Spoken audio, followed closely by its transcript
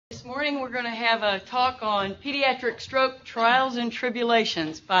morning we're going to have a talk on pediatric stroke trials and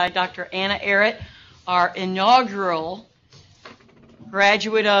tribulations by Dr. Anna Ehret, our inaugural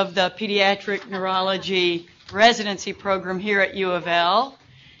graduate of the Pediatric Neurology residency program here at U of L,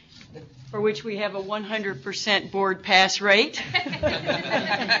 for which we have a 100% board pass rate.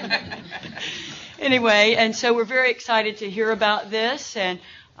 Anyway, and so we're very excited to hear about this, and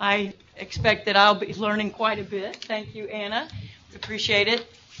I expect that I'll be learning quite a bit. Thank you, Anna. Appreciate it.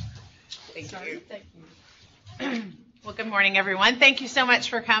 Thank you. Thank you. Well, good morning, everyone. Thank you so much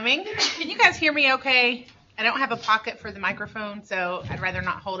for coming. Can you guys hear me okay? I don't have a pocket for the microphone, so I'd rather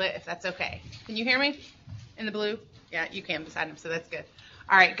not hold it if that's okay. Can you hear me in the blue? Yeah, you can beside him, so that's good.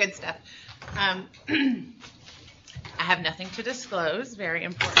 All right, good stuff. I have nothing to disclose, very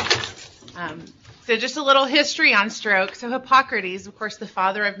important. So just a little history on stroke. So Hippocrates, of course, the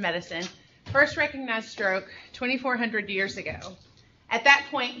father of medicine, first recognized stroke 2,400 years ago. At that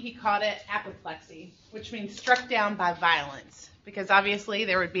point, he called it apoplexy, which means struck down by violence, because obviously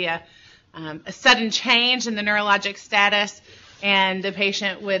there would be a sudden change in the neurologic status, and the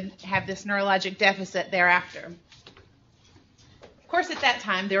patient would have this neurologic deficit thereafter. Of course, at that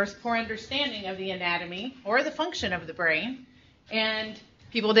time, there was poor understanding of the anatomy or the function of the brain, and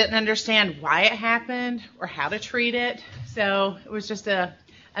people didn't understand why it happened or how to treat it, so it was just a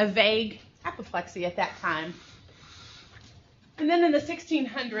vague apoplexy at that time. And then in the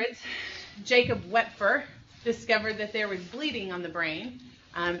 1600s, Jacob Wepfer discovered that there was bleeding on the brain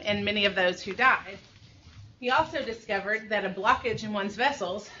in many of those who died. He also discovered that a blockage in one's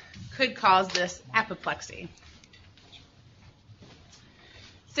vessels could cause this apoplexy.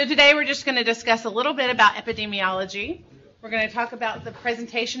 So today we're just going to discuss a little bit about epidemiology. We're going to talk about the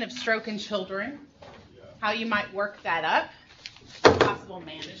presentation of stroke in children, how you might work that up, possible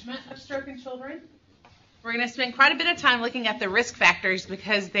management of stroke in children. We're going to spend quite a bit of time looking at the risk factors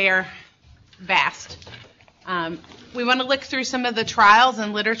because they're vast. We want to look through some of the trials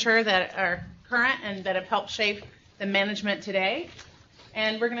and literature that are current and that have helped shape the management today.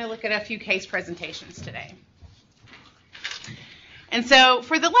 And we're going to look at a few case presentations today. And so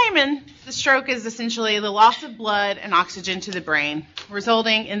for the layman, the stroke is essentially the loss of blood and oxygen to the brain,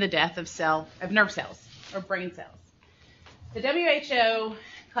 resulting in the death of nerve cells or brain cells. The WHO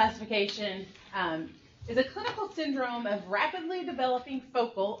classification is a clinical syndrome of rapidly developing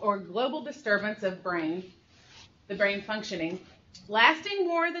focal or global disturbance of the brain functioning, lasting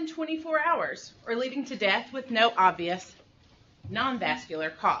more than 24 hours or leading to death with no obvious non-vascular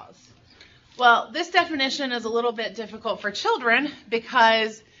cause. Well, this definition is a little bit difficult for children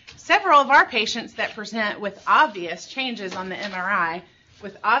because several of our patients that present with obvious changes on the MRI,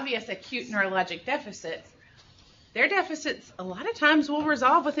 with obvious acute neurologic deficits, their deficits a lot of times will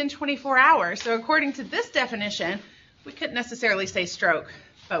resolve within 24 hours. So according to this definition, we couldn't necessarily say stroke,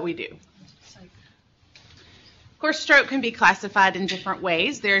 but we do. Of course, stroke can be classified in different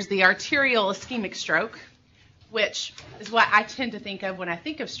ways. There's the arterial ischemic stroke, which is what I tend to think of when I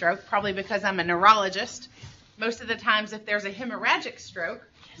think of stroke, probably because I'm a neurologist. Most of the times if there's a hemorrhagic stroke,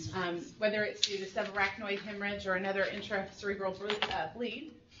 whether it's due to subarachnoid hemorrhage or another intracerebral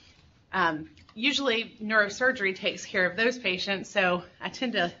bleed, usually neurosurgery takes care of those patients, so I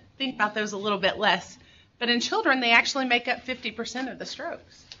tend to think about those a little bit less. But in children, they actually make up 50% of the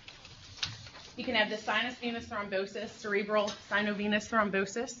strokes. You can have the sinus venous thrombosis, cerebral sinovenous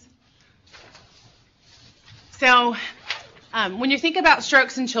thrombosis. So when you think about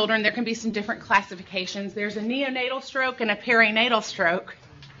strokes in children, there can be some different classifications. There's a neonatal stroke and a perinatal stroke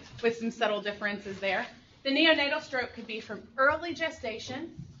with some subtle differences there. The neonatal stroke could be from early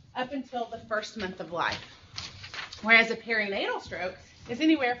gestation up until the first month of life, whereas a perinatal stroke is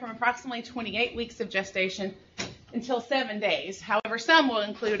anywhere from approximately 28 weeks of gestation until 7 days. However, some will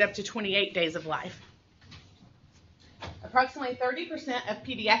include up to 28 days of life. Approximately 30% of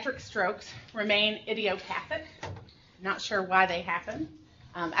pediatric strokes remain idiopathic. Not sure why they happen.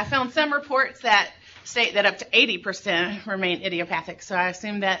 I found some reports that state that up to 80% remain idiopathic, so I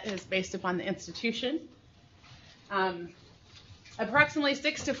assume that is based upon the institution. Approximately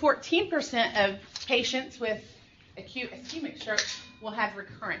 6 to 14% of patients with acute ischemic stroke will have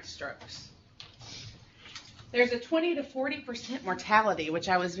recurrent strokes. There's a 20 to 40% mortality, which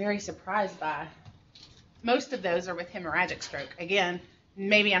I was very surprised by. Most of those are with hemorrhagic stroke. Again,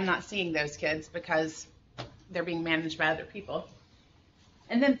 maybe I'm not seeing those kids because they're being managed by other people.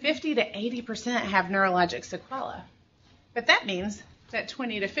 And then 50 to 80% have neurologic sequela. But that means that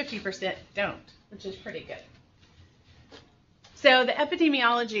 20 to 50% don't, which is pretty good. So the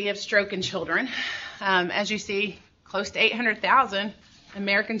epidemiology of stroke in children, as you see, close to 800,000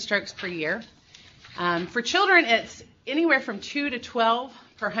 American strokes per year. For children, it's anywhere from 2 to 12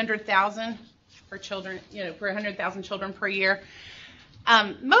 per 100,000 for children, per 100,000 children per year.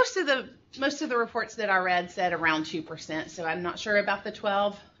 Most of the reports that I read said around 2%, so I'm not sure about the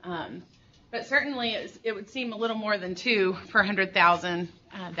 12. But certainly it would seem a little more than 2 per 100,000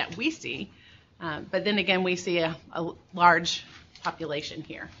 that we see. But then again, we see a large population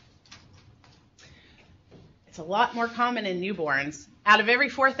here. It's a lot more common in newborns. Out of every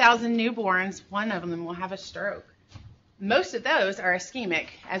 4,000 newborns, one of them will have a stroke. Most of those are ischemic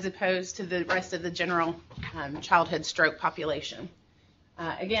as opposed to the rest of the general childhood stroke population.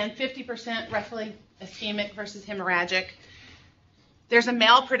 Again, 50% roughly ischemic versus hemorrhagic. There's a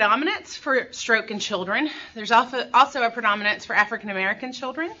male predominance for stroke in children. There's also a predominance for African American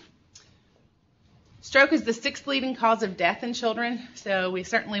children. Stroke is the 6th leading cause of death in children, so we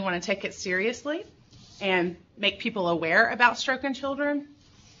certainly want to take it seriously and make people aware about stroke in children.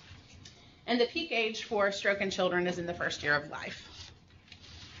 And the peak age for stroke in children is in the first year of life.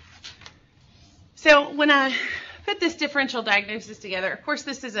 So when I put this differential diagnosis together, of course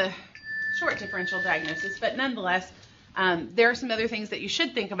this is a short differential diagnosis, but nonetheless, there are some other things that you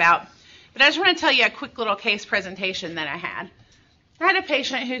should think about. But I just want to tell you a quick little case presentation that I had. I had a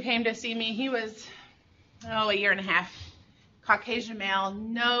patient who came to see me. He was, a year and a half, Caucasian male,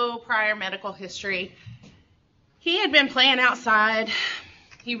 no prior medical history. He had been playing outside.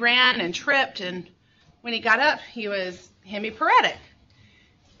 He ran and tripped, and when he got up, he was hemiparetic.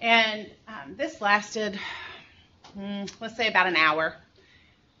 And this lasted, let's say about an hour.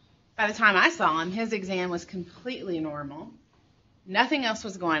 By the time I saw him, his exam was completely normal. Nothing else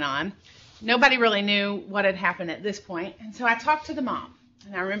was going on. Nobody really knew what had happened at this point. And so I talked to the mom,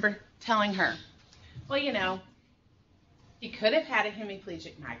 and I remember telling her, well, he could have had a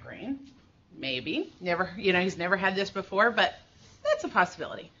hemiplegic migraine. Maybe. He's never had this before, but that's a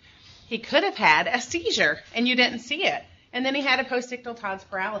possibility. He could have had a seizure, and you didn't see it. And then he had a postictal Todd's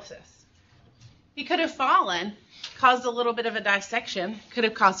paralysis. He could have fallen, caused a little bit of a dissection, could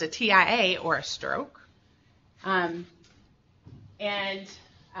have caused a TIA or a stroke. Perhaps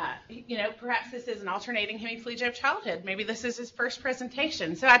this is an alternating hemiplegia of childhood. Maybe this is his first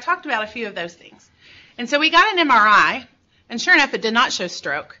presentation. So I talked about a few of those things. And so we got an MRI, and sure enough, it did not show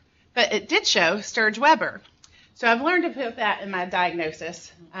stroke, but it did show Sturge-Weber. So I've learned to put that in my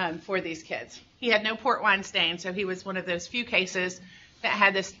diagnosis for these kids. He had no port wine stain, so he was one of those few cases that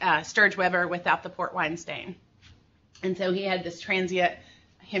had this Sturge-Weber without the port wine stain. And so he had this transient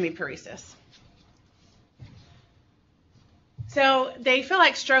hemiparesis. So they feel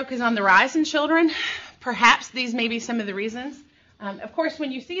like stroke is on the rise in children. Perhaps these may be some of the reasons. Of course,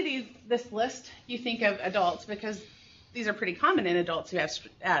 when you see this list, you think of adults because these are pretty common in adults who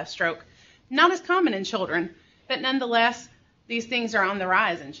have stroke. Not as common in children, but nonetheless, these things are on the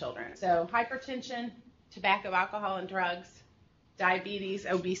rise in children. So hypertension, tobacco, alcohol, and drugs, diabetes,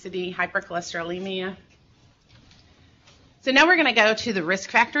 obesity, hypercholesterolemia. So now we're going to go to the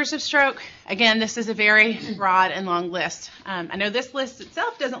risk factors of stroke. Again, this is a very broad and long list. I know this list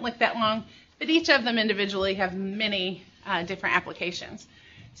itself doesn't look that long, but each of them individually have many different applications.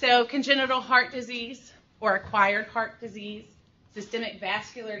 So congenital heart disease or acquired heart disease, systemic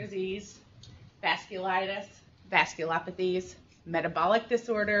vascular disease, vasculitis, vasculopathies, metabolic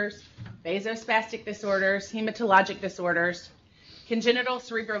disorders, vasospastic disorders, hematologic disorders, congenital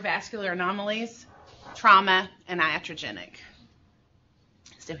cerebrovascular anomalies, trauma, and iatrogenic.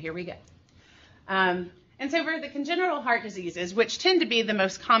 So here we go. And so for the congenital heart diseases, which tend to be the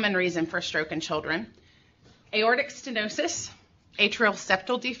most common reason for stroke in children, aortic stenosis, atrial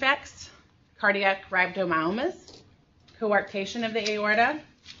septal defects, cardiac rhabdomyomas, coarctation of the aorta,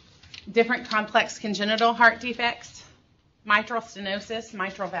 different complex congenital heart defects, mitral stenosis,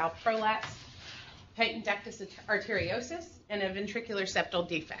 mitral valve prolapse, patent ductus arteriosus, and a ventricular septal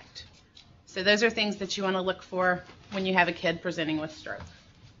defect. So those are things that you want to look for when you have a kid presenting with stroke.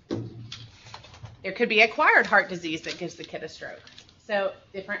 There could be acquired heart disease that gives the kid a stroke. So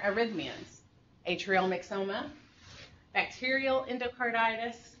different arrhythmias, atrial myxoma, bacterial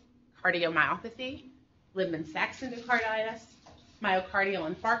endocarditis, cardiomyopathy, Liebman-Sachs endocarditis,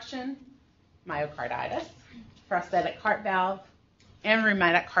 myocardial infarction, myocarditis, prosthetic heart valve, and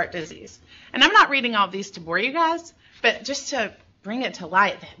rheumatic heart disease. And I'm not reading all of these to bore you guys, but just to bring it to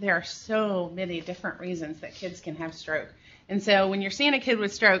light, there are so many different reasons that kids can have stroke. And so when you're seeing a kid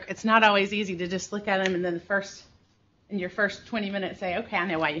with stroke, it's not always easy to just look at them and then in your first 20 minutes say, okay, I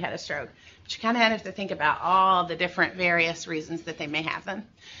know why you had a stroke. But you kind of have to think about all the different various reasons that they may have them.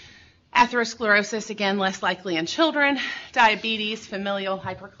 Atherosclerosis, again, less likely in children. Diabetes, familial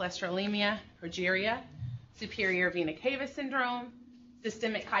hypercholesterolemia, progeria, superior vena cava syndrome,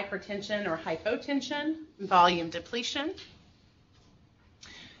 systemic hypertension or hypotension, volume depletion.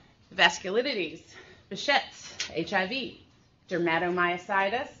 Vasculitides, Behçet's, HIV,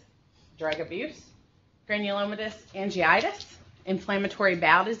 dermatomyositis, drug abuse, granulomatous angiitis, inflammatory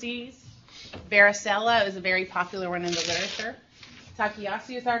bowel disease, varicella is a very popular one in the literature,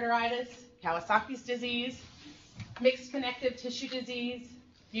 Takayasu's arteritis, Kawasaki's disease, mixed connective tissue disease,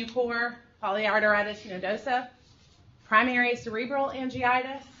 Bucor, polyarteritis nodosa, primary cerebral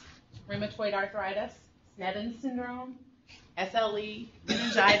angiitis, rheumatoid arthritis, Sneddon syndrome, SLE,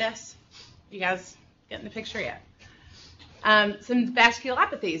 meningitis. You guys getting the picture yet? Some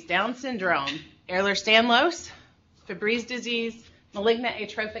vasculopathies, Down syndrome, Ehlers-Danlos, Fabry's disease, malignant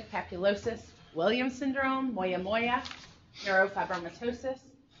atrophic papulosis, Williams syndrome, moyamoya, neurofibromatosis,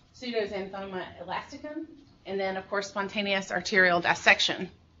 pseudoxanthoma elasticum, and then, of course, spontaneous arterial dissection.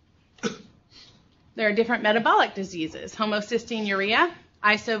 There are different metabolic diseases, homocystinuria,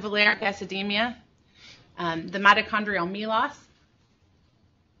 isovaleric acidemia, the mitochondrial melos,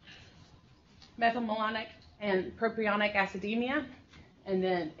 methylmalonic and propionic acidemia, and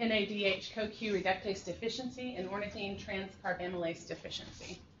then NADH CoQ reductase deficiency and ornithine transcarbamylase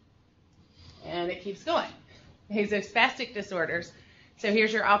deficiency. And it keeps going. Vasospastic disorders. So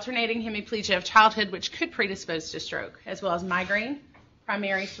here's your alternating hemiplegia of childhood, which could predispose to stroke, as well as migraine,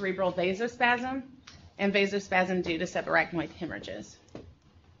 primary cerebral vasospasm, and vasospasm due to subarachnoid hemorrhages.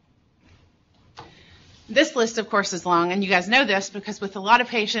 This list, of course, is long, and you guys know this because with a lot of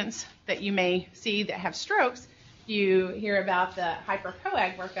patients that you may see that have strokes, you hear about the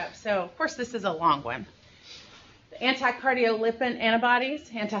hypercoag workup. So, of course, this is a long one. The anticardiolipin antibodies,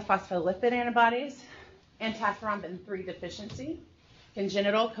 antiphospholipid antibodies, antithrombin 3 deficiency,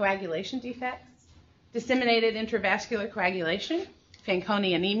 congenital coagulation defects, disseminated intravascular coagulation,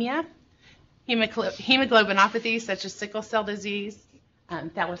 Fanconi anemia, hemoglobinopathies such as sickle cell disease,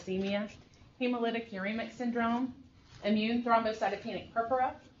 thalassemia, hemolytic uremic syndrome, immune thrombocytopenic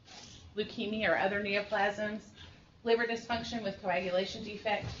purpura, leukemia or other neoplasms, liver dysfunction with coagulation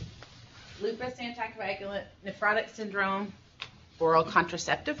defect, lupus anticoagulant, nephrotic syndrome, oral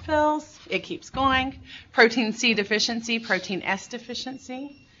contraceptive pills, it keeps going, protein C deficiency, protein S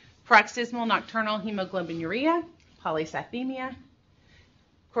deficiency, paroxysmal nocturnal hemoglobinuria, polycythemia.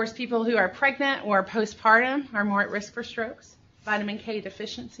 Of course, people who are pregnant or postpartum are more at risk for strokes, vitamin K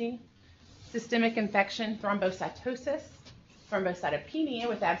deficiency, systemic infection, thrombocytosis, thrombocytopenia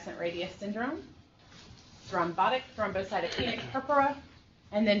with absent radius syndrome, thrombotic thrombocytopenic purpura,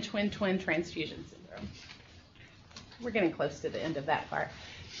 and then twin-twin transfusion syndrome. We're getting close to the end of that part.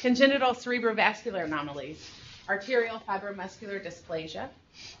 Congenital cerebrovascular anomalies, arterial fibromuscular dysplasia,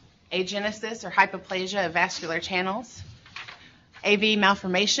 agenesis or hypoplasia of vascular channels, AV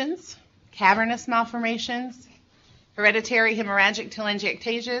malformations, cavernous malformations, hereditary hemorrhagic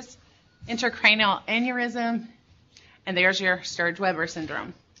telangiectasias, intracranial aneurysm, and there's your Sturge-Weber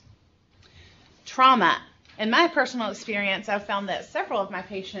syndrome. Trauma. In my personal experience, I've found that several of my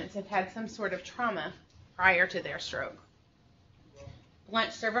patients have had some sort of trauma prior to their stroke.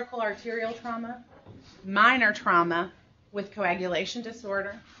 Blunt cervical arterial trauma, minor trauma with coagulation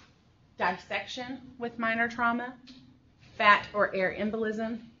disorder, dissection with minor trauma, fat or air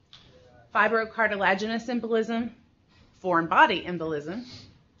embolism, fibrocartilaginous embolism, foreign body embolism,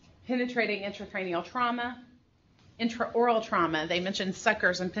 penetrating intracranial trauma, intraoral trauma. They mentioned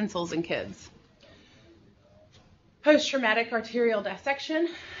suckers and pencils in kids. Post-traumatic arterial dissection,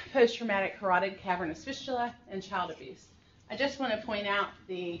 post-traumatic carotid cavernous fistula, and child abuse. I just want to point out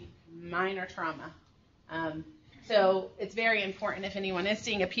the minor trauma. So it's very important if anyone is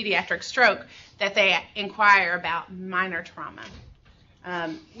seeing a pediatric stroke that they inquire about minor trauma.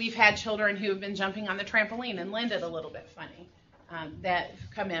 We've had children who have been jumping on the trampoline and landed a little bit funny that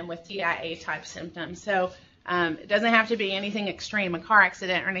come in with TIA-type symptoms. So it doesn't have to be anything extreme, a car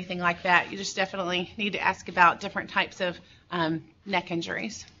accident or anything like that. You just definitely need to ask about different types of neck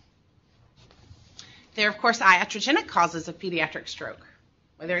injuries. There are, of course, iatrogenic causes of pediatric stroke,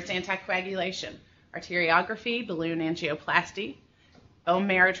 whether it's anticoagulation, arteriography, balloon angioplasty, bone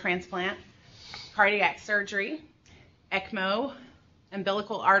marrow transplant, cardiac surgery, ECMO,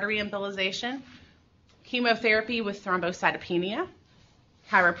 umbilical artery embolization, chemotherapy with thrombocytopenia,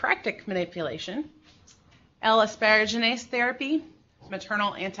 chiropractic manipulation, L-asparaginase therapy,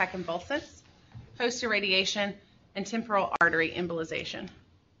 maternal anticonvulsants, post-irradiation, and temporal artery embolization.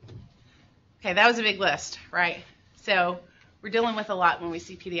 Okay, that was a big list, right? So we're dealing with a lot when we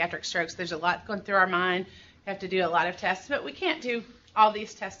see pediatric strokes. There's a lot going through our mind. We have to do a lot of tests, but we can't do all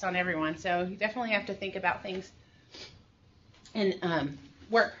these tests on everyone. So you definitely have to think about things and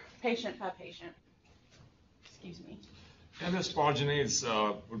work patient by patient. Excuse me.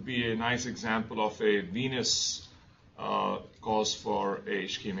 L-asparaginase would be a nice example of a venous cause for a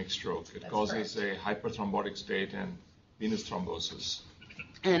ischemic stroke. It causes a hyperthrombotic state and venous thrombosis.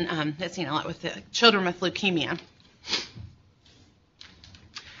 And that's seen a lot with the children with leukemia.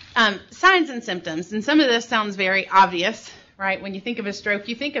 Signs and symptoms, and some of this sounds very obvious, right? When you think of a stroke,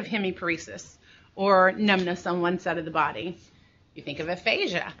 you think of hemiparesis or numbness on one side of the body. You think of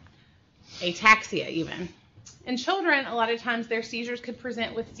aphasia, ataxia even. In children, a lot of times their seizures could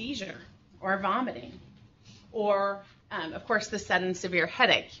present with seizure or vomiting or, of course, the sudden severe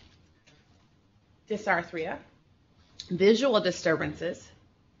headache, dysarthria, visual disturbances,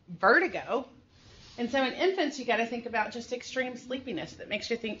 vertigo. And so in infants, you got to think about just extreme sleepiness that makes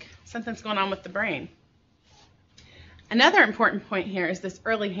you think something's going on with the brain. Another important point here is this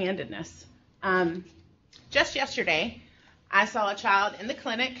early-handedness. Just yesterday, I saw a child in the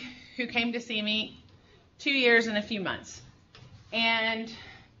clinic who came to see me 2 years and a few months. And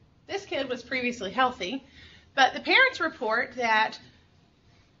this kid was previously healthy, but the parents report that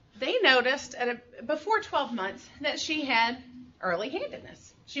they noticed before 12 months that she had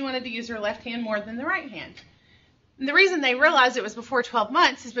early-handedness. She wanted to use her left hand more than the right hand. And the reason they realized it was before 12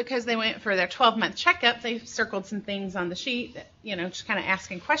 months is because they went for their 12-month checkup. They circled some things on the sheet, that, just kind of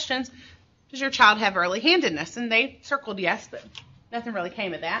asking questions. Does your child have early-handedness? And they circled yes, but nothing really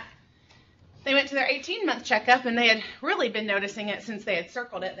came of that. They went to their 18-month checkup, and they had really been noticing it since they had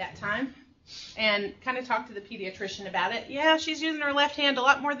circled it that time, and kind of talked to the pediatrician about it. Yeah, she's using her left hand a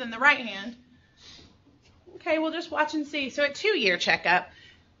lot more than the right hand. Okay, we'll just watch and see. So at 2-year checkup,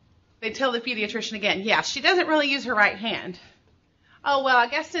 they tell the pediatrician again, yeah, she doesn't really use her right hand. Oh, well, I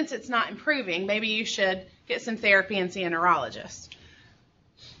guess since it's not improving, maybe you should get some therapy and see a neurologist.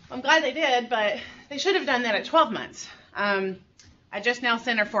 I'm glad they did, but they should have done that at 12 months. I just now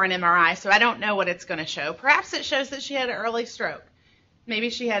sent her for an MRI, so I don't know what it's going to show. Perhaps it shows that she had an early stroke. Maybe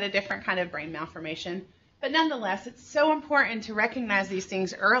she had a different kind of brain malformation. But nonetheless, it's so important to recognize these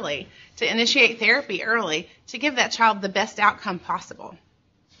things early, to initiate therapy early, to give that child the best outcome possible.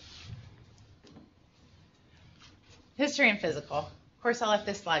 History and physical. Of course, I left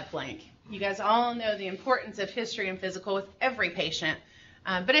this slide blank. You guys all know the importance of history and physical with every patient,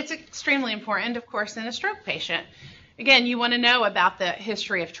 but it's extremely important, of course, in a stroke patient. Again, you want to know about the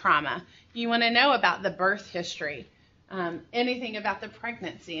history of trauma. You want to know about the birth history, anything about the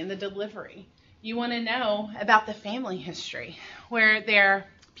pregnancy and the delivery. You want to know about the family history, where there are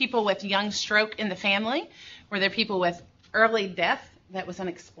people with young stroke in the family, where there are people with early death that was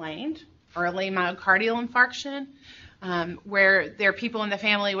unexplained, early myocardial infarction, where there are people in the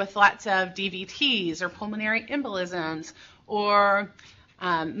family with lots of DVTs or pulmonary embolisms or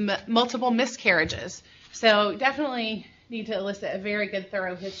multiple miscarriages. So definitely need to elicit a very good,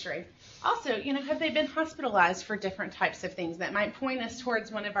 thorough history. Also, have they been hospitalized for different types of things that might point us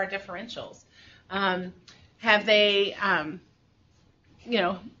towards one of our differentials? Have they,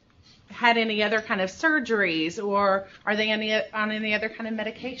 had any other kind of surgeries, or are they on any other kind of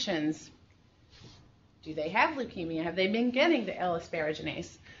medications? Do they have leukemia? Have they been getting the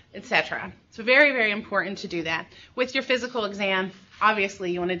L-asparaginase, etc.? So very, very important to do that. With your physical exam,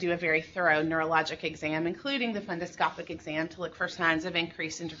 obviously you want to do a very thorough neurologic exam, including the fundoscopic exam to look for signs of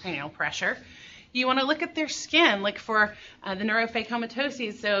increased intracranial pressure. You want to look at their skin, look for the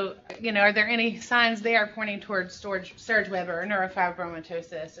neurophacomatoses. So, are there any signs there pointing towards Serge Weber or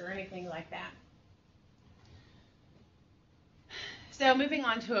neurofibromatosis or anything like that? So moving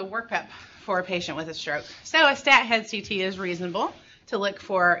on to a workup for a patient with a stroke. So a stat head CT is reasonable to look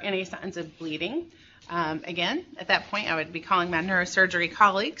for any signs of bleeding. Again, at that point, I would be calling my neurosurgery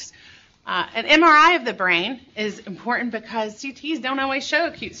colleagues. An MRI of the brain is important because CTs don't always show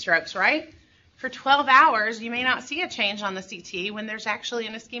acute strokes, right? For 12 hours, you may not see a change on the CT when there's actually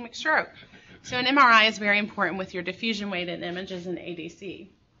an ischemic stroke. So an MRI is very important with your diffusion-weighted images in ADC.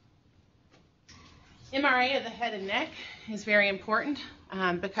 MRA of the head and neck is very important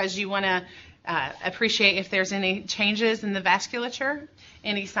because you want to appreciate if there's any changes in the vasculature,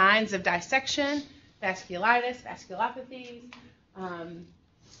 any signs of dissection, vasculitis, vasculopathies,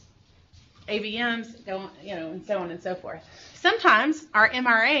 AVMs, and so on and so forth. Sometimes our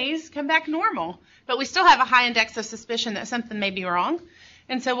MRAs come back normal, but we still have a high index of suspicion that something may be wrong,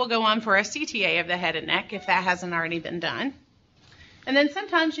 and so we'll go on for a CTA of the head and neck if that hasn't already been done. And then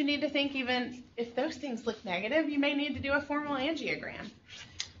sometimes you need to think, even if those things look negative, you may need to do a formal angiogram.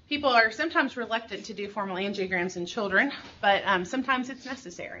 People are sometimes reluctant to do formal angiograms in children, but sometimes it's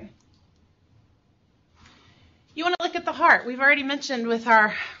necessary. You want to look at the heart. We've already mentioned with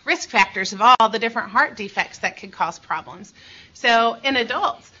our risk factors of all the different heart defects that could cause problems. So in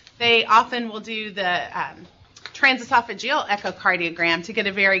adults, they often will do the transesophageal echocardiogram to get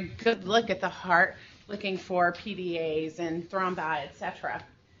a very good look at the heart, looking for PDAs and thrombi, etc.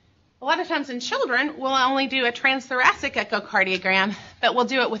 A lot of times in children, we'll only do a transthoracic echocardiogram, but we'll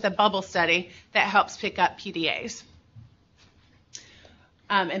do it with a bubble study that helps pick up PDAs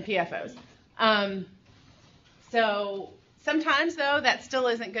and PFOs. So sometimes, though, that still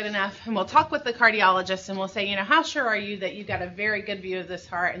isn't good enough, and we'll talk with the cardiologist and we'll say, how sure are you that you got a very good view of this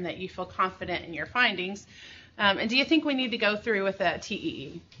heart and that you feel confident in your findings? And do you think we need to go through with a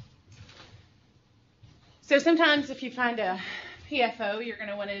TEE? So sometimes if you find a PFO, you're going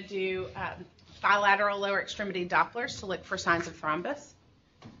to want to do bilateral lower extremity Dopplers to look for signs of thrombus.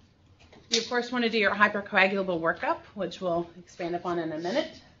 You, of course, want to do your hypercoagulable workup, which we'll expand upon in a minute.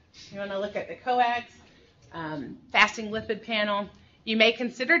 You want to look at the coags, fasting lipid panel. You may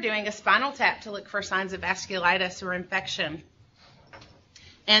consider doing a spinal tap to look for signs of vasculitis or infection.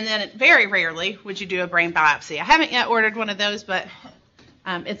 And then very rarely would you do a brain biopsy. I haven't yet ordered one of those, but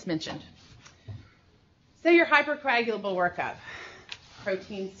it's mentioned. So your hypercoagulable workup: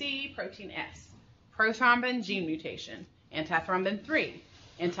 protein C, protein S, prothrombin gene mutation, antithrombin 3,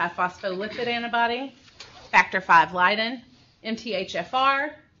 antiphospholipid antibody, factor V Leiden,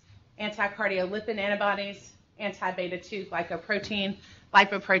 MTHFR, anticardiolipin antibodies, anti-beta 2 glycoprotein,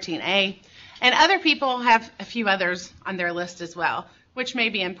 lipoprotein A, and other people have a few others on their list as well, which may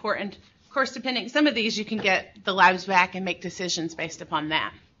be important. Of course, depending, some of these you can get the labs back and make decisions based upon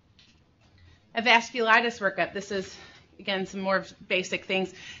that. A vasculitis workup. This is, again, some more basic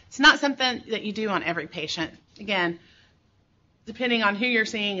things. It's not something that you do on every patient. Again, depending on who you're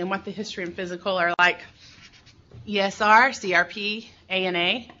seeing and what the history and physical are like. ESR, CRP,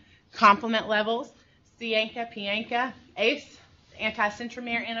 ANA, complement levels, C-ANCA, P-ANCA, ACE,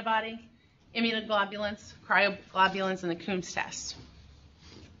 anti-centromere antibody, immunoglobulins, cryoglobulins, and the Coombs test.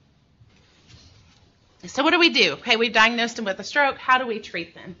 So what do we do? Okay, we've diagnosed them with a stroke. How do we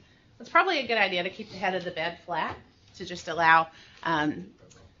treat them? It's probably a good idea to keep the head of the bed flat to just allow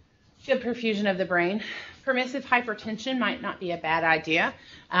good perfusion of the brain. Permissive hypertension might not be a bad idea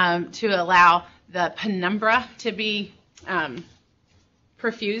to allow the penumbra to be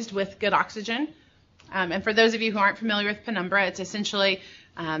perfused with good oxygen. And for those of you who aren't familiar with penumbra, it's essentially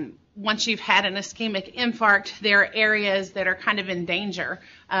once you've had an ischemic infarct, there are areas that are kind of in danger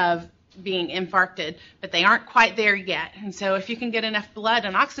of being infarcted, but they aren't quite there yet. And so if you can get enough blood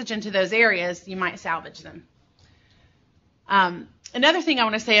and oxygen to those areas, you might salvage them. Another thing I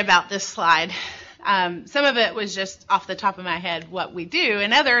want to say about this slide, some of it was just off the top of my head what we do,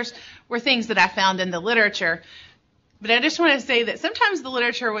 and others were things that I found in the literature. But I just want to say that sometimes the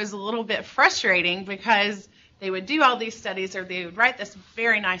literature was a little bit frustrating because they would do all these studies or they would write this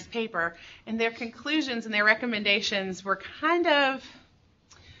very nice paper, and their conclusions and their recommendations were kind of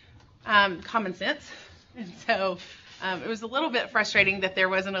common sense. And so it was a little bit frustrating that there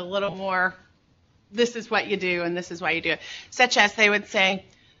wasn't a little more, this is what you do and this is why you do it. Such as they would say,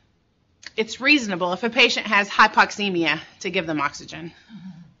 it's reasonable if a patient has hypoxemia to give them oxygen.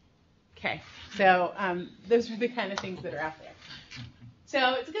 Okay, so those are the kind of things that are out there.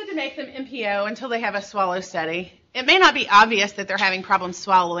 So it's good to make them MPO until they have a swallow study. It may not be obvious that they're having problems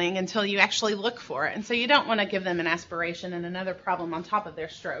swallowing until you actually look for it. And so you don't want to give them an aspiration and another problem on top of their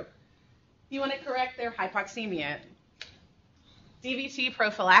stroke. You want to correct their hypoxemia. DVT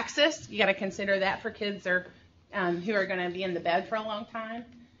prophylaxis, you got to consider that for kids who are going to be in the bed for a long time.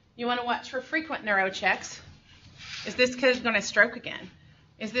 You want to watch for frequent neurochecks. Is this kid going to stroke again?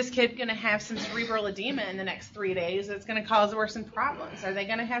 Is this kid going to have some cerebral edema in the next 3 days that's going to cause worsen problems? Are they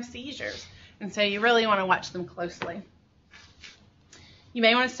going to have seizures? And so you really want to watch them closely. You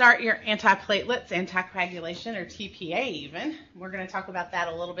may want to start your antiplatelets, anticoagulation, or TPA even. We're going to talk about that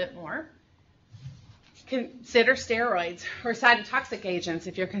a little bit more. Consider steroids or cytotoxic agents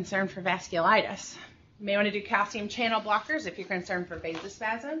if you're concerned for vasculitis. You may want to do calcium channel blockers if you're concerned for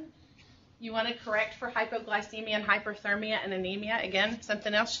vasospasm. You want to correct for hypoglycemia and hyperthermia and anemia. Again,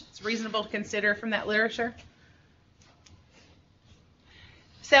 something else it's reasonable to consider from that literature.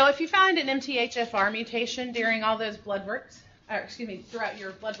 So if you find an MTHFR mutation during all those blood works, throughout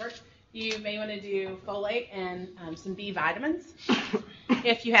your blood work, you may want to do folate and some B vitamins.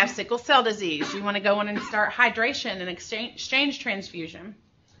 If you have sickle cell disease, you want to go in and start hydration and exchange transfusion.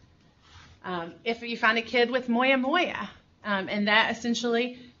 If you find a kid with moya, and that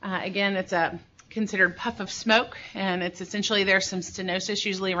essentially, again, it's a considered puff of smoke, and it's essentially there's some stenosis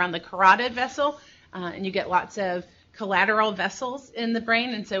usually around the carotid vessel, and you get lots of collateral vessels in the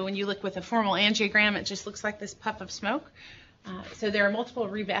brain, and so when you look with a formal angiogram, it just looks like this puff of smoke. So there are multiple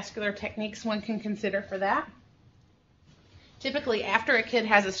revascular techniques one can consider for that. typically after a kid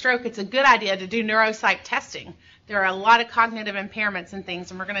has a stroke, it's a good idea to do neuropsych testing. There are a lot of cognitive impairments and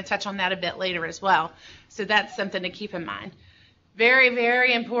things, and we're going to touch on that a bit later as well. So that's something to keep in mind. Very,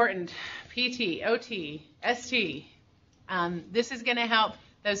 very important, PT, OT, ST. This is going to help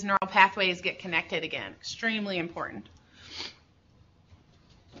those neural pathways get connected again. Extremely important.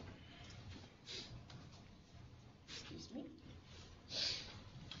 Excuse me.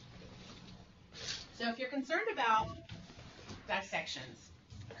 So if you're concerned about dissections,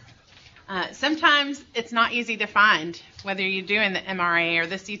 sometimes it's not easy to find, whether you're doing the MRA or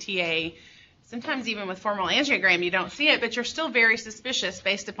the CTA. Sometimes even with formal angiogram, you don't see it, but you're still very suspicious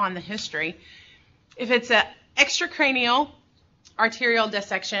based upon the history. If it's an extracranial arterial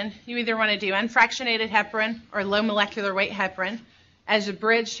dissection, you either want to do unfractionated heparin or low molecular weight heparin as a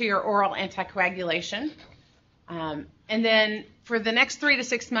bridge to your oral anticoagulation. And then for the next 3 to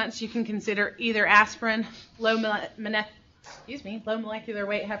 6 months, you can consider either aspirin, low molecular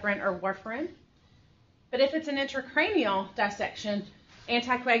weight heparin, or warfarin. But if it's an intracranial dissection,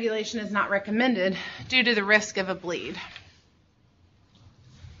 anticoagulation is not recommended due to the risk of a bleed.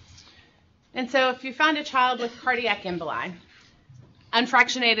 And so if you find a child with cardiac emboli,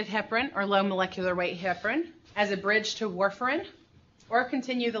 unfractionated heparin or low molecular weight heparin as a bridge to warfarin, or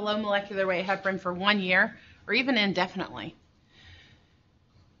continue the low molecular weight heparin for 1 year or even indefinitely.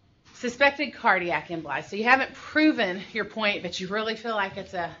 Suspected cardiac emboli. So you haven't proven your point, but you really feel like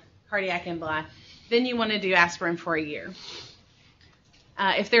it's a cardiac emboli. Then you want to do aspirin for a year.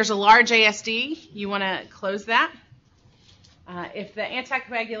 If there's a large ASD, you want to close that. If the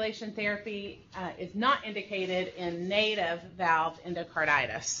anticoagulation therapy is not indicated in native valve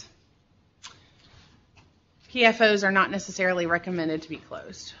endocarditis, PFOs are not necessarily recommended to be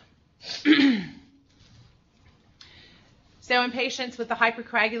closed. So in patients with the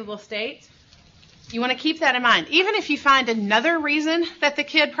hypercoagulable state, you want to keep that in mind. Even if you find another reason that the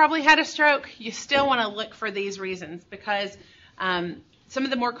kid probably had a stroke, you still want to look for these reasons, because some of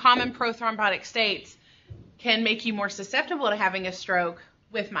the more common prothrombotic states can make you more susceptible to having a stroke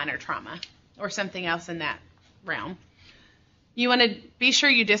with minor trauma or something else in that realm. You want to be sure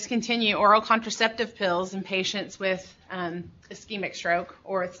you discontinue oral contraceptive pills in patients with ischemic stroke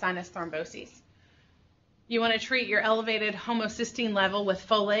or with sinus thrombosis. You want to treat your elevated homocysteine level with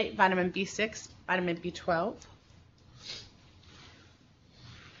folate, vitamin B6, vitamin B12.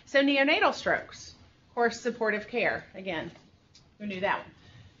 So neonatal strokes, of course, supportive care. Again, who knew that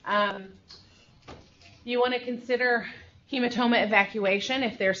one? You want to consider hematoma evacuation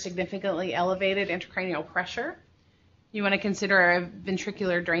if there's significantly elevated intracranial pressure. You want to consider a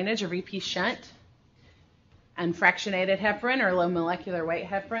ventricular drainage, a VP shunt, unfractionated heparin or low molecular weight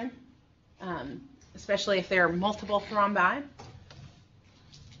heparin, especially if there are multiple thrombi.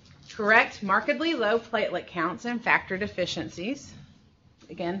 Correct markedly low platelet counts and factor deficiencies.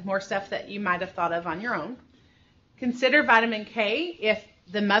 Again, more stuff that you might have thought of on your own. Consider vitamin K if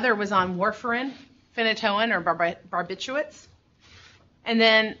the mother was on warfarin, phenytoin, or barbiturates. And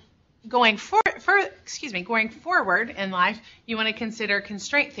then going forward in life, you want to consider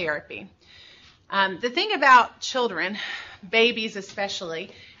constraint therapy. The thing about children, babies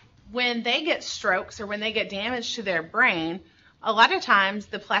especially, when they get strokes or when they get damage to their brain, a lot of times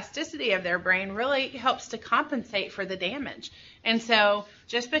the plasticity of their brain really helps to compensate for the damage. And so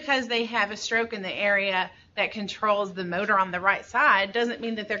just because they have a stroke in the area that controls the motor on the right side doesn't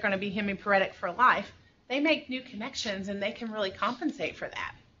mean that they're going to be hemiparetic for life. They make new connections and they can really compensate for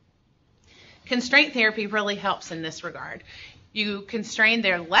that. Constraint therapy really helps in this regard. You constrain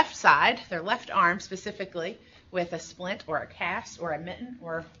their left side, their left arm specifically, with a splint or a cast or a mitten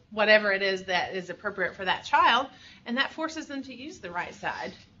or whatever it is that is appropriate for that child, and that forces them to use the right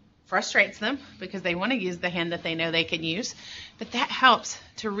side. Frustrates them because they want to use the hand that they know they can use, but that helps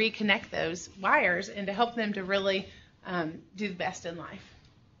to reconnect those wires and to help them to really do the best in life.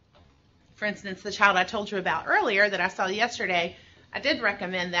 For instance, the child I told you about earlier that I saw yesterday, I did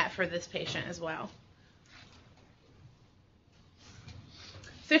recommend that for this patient as well.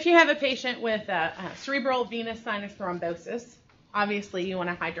 So if you have a patient with cerebral venous sinus thrombosis, obviously you want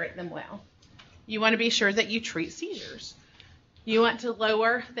to hydrate them well. You want to be sure that you treat seizures. You want to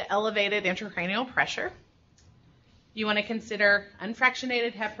lower the elevated intracranial pressure. You want to consider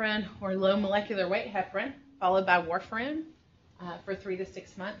unfractionated heparin or low molecular weight heparin, followed by warfarin for 3 to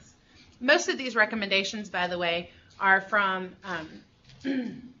 6 months. Most of these recommendations, by the way, are from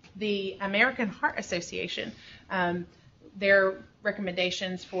the American Heart Association. Their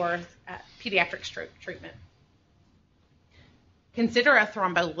recommendations for pediatric stroke treatment. Consider a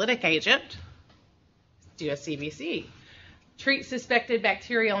thrombolytic agent. Do a CVC. Treat suspected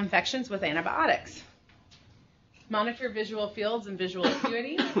bacterial infections with antibiotics. monitor visual fields and visual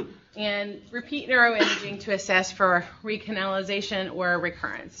acuity, and repeat neuroimaging to assess for recanalization or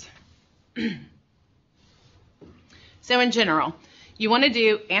recurrence. So in general, you want to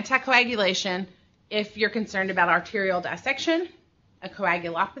do anticoagulation if you're concerned about arterial dissection, a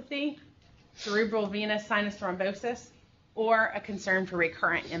coagulopathy, cerebral venous sinus thrombosis, or a concern for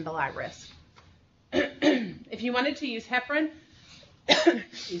recurrent emboli risk. If you wanted to use heparin,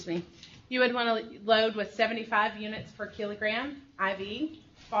 excuse me, you would want to load with 75 units per kilogram IV,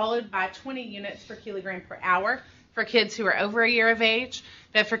 followed by 20 units per kilogram per hour for kids who are over a year of age.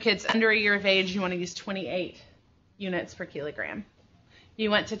 But for kids under a year of age, you want to use 28 units per kilogram. You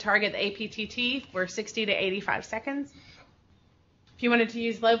want to target the APTT for 60 to 85 seconds. If you wanted to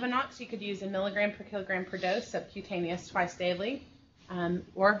use Lovenox, you could use a milligram per kilogram per dose, subcutaneous twice daily,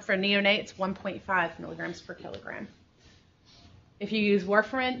 or for neonates, 1.5 milligrams per kilogram. If you use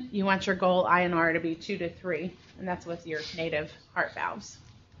warfarin, you want your goal INR to be 2 to 3, and that's with your native heart valves.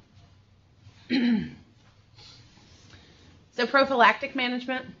 So prophylactic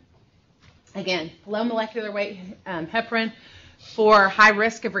management, again, low molecular weight heparin for high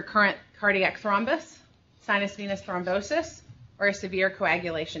risk of recurrent cardiac thrombus, sinus venous thrombosis, or a severe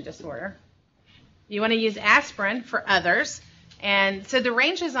coagulation disorder. You want to use aspirin for others. And so the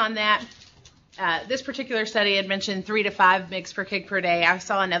ranges on that, this particular study had mentioned 3 to 5 mg per kg per day. I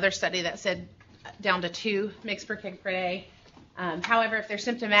saw another study that said down to 2 mg per kg per day. However, if they're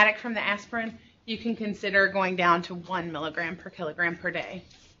symptomatic from the aspirin, you can consider going down to 1 milligram per kilogram per day.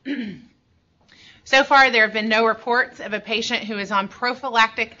 So far, there have been no reports of a patient who is on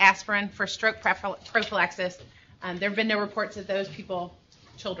prophylactic aspirin for stroke prophylaxis. There have been no reports of those people,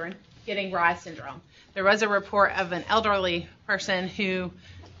 children, getting Rye syndrome. There was a report of an elderly person who,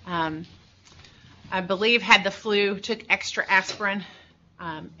 I believe, had the flu, took extra aspirin,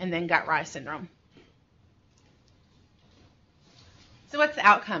 and then got Rye syndrome. So what's the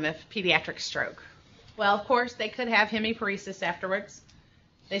outcome of pediatric stroke? Well, of course, they could have hemiparesis afterwards.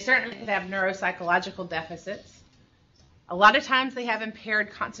 They certainly could have neuropsychological deficits. A lot of times they have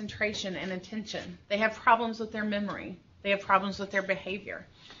impaired concentration and attention. They have problems with their memory. They have problems with their behavior.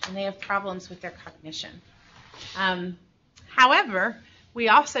 And they have problems with their cognition. However, we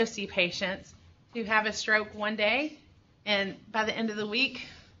also see patients who have a stroke one day, and by the end of the week,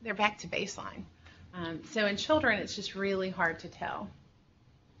 they're back to baseline. So in children, it's just really hard to tell.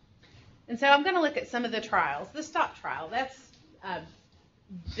 And so I'm going to look at some of the trials. The STOP trial, that's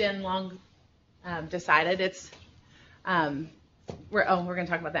been long decided. It's we're going to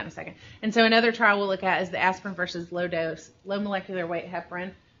talk about that in a second. And so another trial we'll look at is the aspirin versus low dose, low molecular weight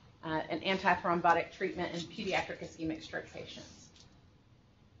heparin, an antithrombotic treatment in pediatric ischemic stroke patients.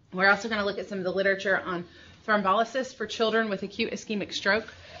 We're also going to look at some of the literature on thrombolysis for children with acute ischemic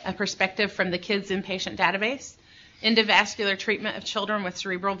stroke, a perspective from the Kids Inpatient Database, endovascular treatment of children with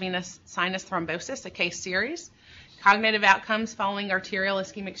cerebral venous sinus thrombosis, a case series, cognitive outcomes following arterial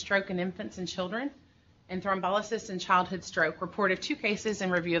ischemic stroke in infants and children, and thrombolysis in childhood stroke, report of 2 cases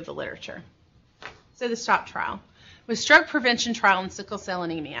and review of the literature. So the STOP trial was stroke prevention trial in sickle cell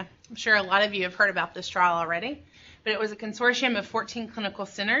anemia. I'm sure a lot of you have heard about this trial already, but it was a consortium of 14 clinical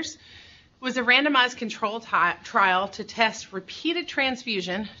centers. It was a randomized control trial to test repeated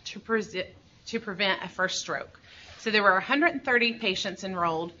transfusion to prevent a first stroke. So there were 130 patients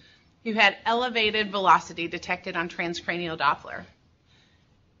enrolled who had elevated velocity detected on transcranial Doppler.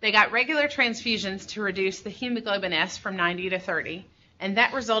 They got regular transfusions to reduce the hemoglobin S from 90 to 30, and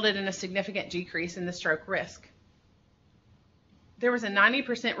that resulted in a significant decrease in the stroke risk. There was a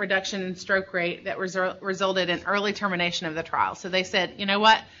 90% reduction in stroke rate that resulted in early termination of the trial. So they said, you know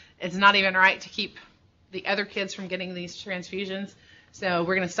what, it's not even right to keep the other kids from getting these transfusions, so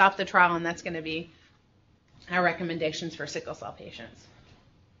we're going to stop the trial, and that's going to be our recommendations for sickle cell patients.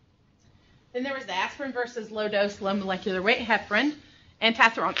 Then there was the aspirin versus low-dose, low molecular weight heparin,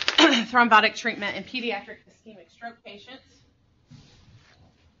 antithrombotic treatment in pediatric ischemic stroke patients.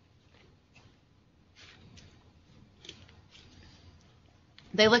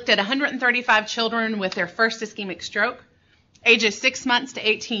 They looked at 135 children with their first ischemic stroke, ages 6 months to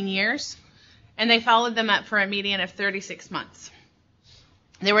 18 years, and they followed them up for a median of 36 months.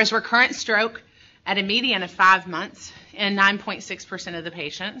 There was recurrent stroke at a median of 5 months in 9.6% of the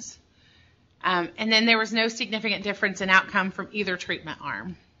patients. And then there was no significant difference in outcome from either treatment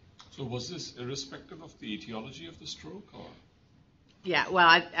arm. So was this irrespective of the etiology of the stroke, or? Yeah,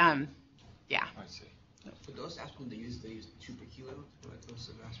 well, yeah. I see. For those aspirin, they use 2 per kilo for like dose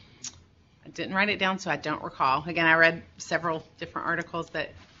of aspirin. I didn't write it down, so I don't recall. Again, I read several different articles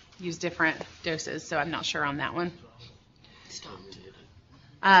that use different doses, so I'm not sure on that one.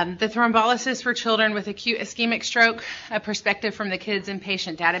 The thrombolysis for children with acute ischemic stroke, a perspective from the Kids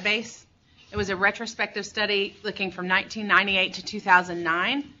Inpatient Database. It was a retrospective study looking from 1998 to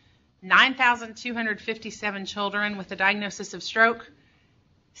 2009. 9,257 children with a diagnosis of stroke.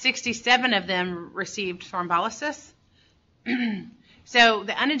 67 of them received thrombolysis. So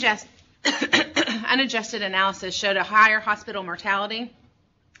the unadjusted analysis showed a higher hospital mortality,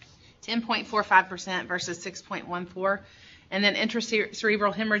 10.45% versus 6.14%, and then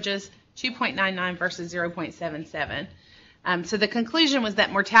intracerebral hemorrhages, 2.99 versus 0.77. So the conclusion was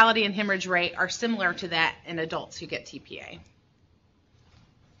that mortality and hemorrhage rate are similar to that in adults who get TPA.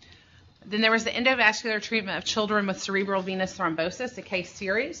 Then there was the endovascular treatment of children with cerebral venous thrombosis, a case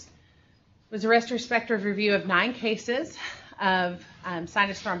series. It was a retrospective review of 9 cases of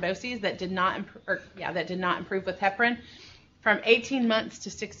sinus thromboses that did not improve with heparin from 18 months to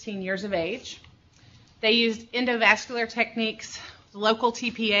 16 years of age. They used endovascular techniques, local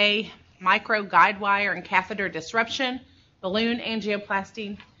TPA, micro guide wire and catheter disruption, balloon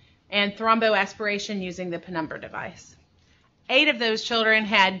angioplasty, and thromboaspiration using the penumbra device. 8 of those children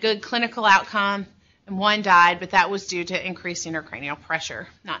had good clinical outcome, and 1 died, but that was due to increased intracranial pressure,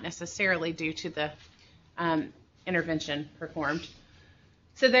 not necessarily due to the intervention performed.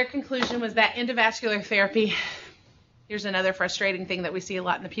 So their conclusion was that endovascular therapy, here's another frustrating thing that we see a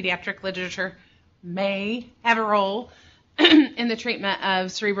lot in the pediatric literature, may have a role in the treatment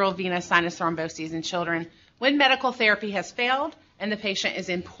of cerebral venous sinus thromboses in children when medical therapy has failed and the patient is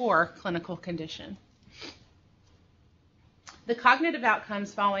in poor clinical condition. The cognitive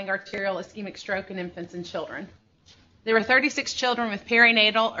outcomes following arterial ischemic stroke in infants and children. There were 36 children with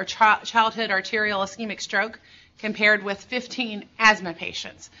perinatal or childhood arterial ischemic stroke compared with 15 asthma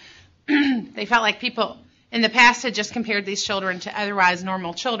patients. They felt like people in the past had just compared these children to otherwise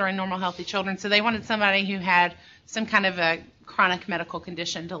normal children, normal healthy children, so they wanted somebody who had some kind of a chronic medical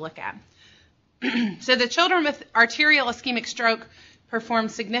condition to look at. So the children with arterial ischemic stroke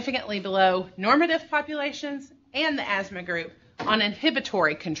performed significantly below normative populations and the asthma group on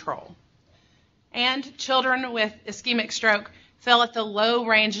inhibitory control. And children with ischemic stroke fell at the low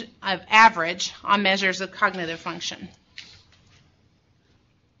range of average on measures of cognitive function.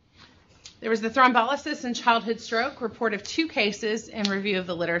 There was the thrombolysis in childhood stroke, report of 2 cases in review of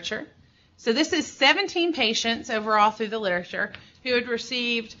the literature. So this is 17 patients overall through the literature who had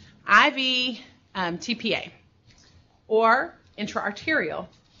received IV TPA or intraarterial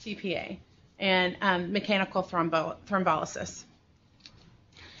TPA and mechanical thrombolysis.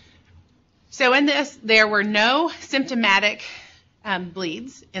 So in this, there were no symptomatic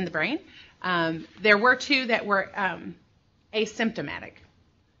bleeds in the brain. There were 2 that were asymptomatic.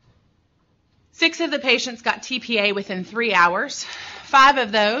 6 of the patients got TPA within 3 hours. 5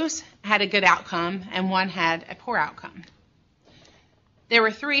 of those had a good outcome, and 1 had a poor outcome. There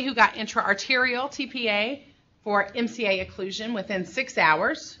were 3 who got intraarterial TPA for MCA occlusion within 6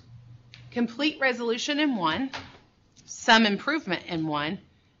 hours, complete resolution in 1, some improvement in 1,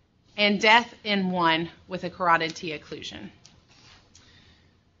 and death in 1 with a carotid T occlusion.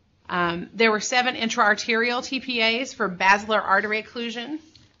 There were 7 intraarterial TPAs for basilar artery occlusion.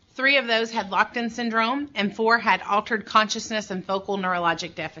 3 of those had locked-in syndrome, and 4 had altered consciousness and focal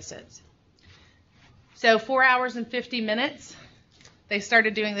neurologic deficits. So 4 hours and 50 minutes. They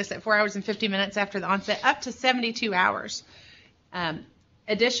started doing this at 4 hours and 50 minutes after the onset, up to 72 hours.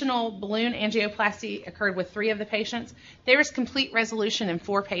 Additional balloon angioplasty occurred with 3 of the patients. There was complete resolution in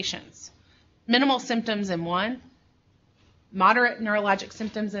 4 patients. Minimal symptoms in 1, moderate neurologic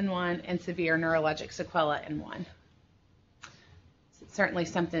symptoms in 1, and severe neurologic sequela in 1. It's certainly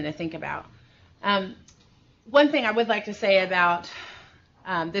something to think about. One thing I would like to say about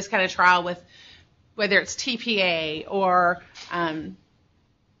this kind of trial, with whether it's TPA or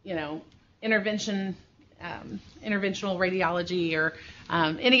interventional radiology or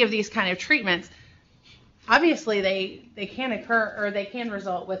any of these kind of treatments, obviously they can occur or they can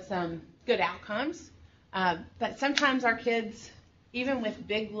result with some good outcomes. But sometimes our kids, even with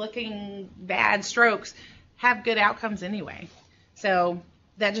big-looking bad strokes, have good outcomes anyway. So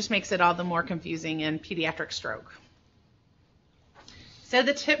that just makes it all the more confusing in pediatric stroke. So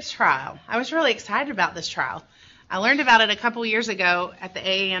the TIPS trial. I was really excited about this trial. I learned about it a couple years ago at the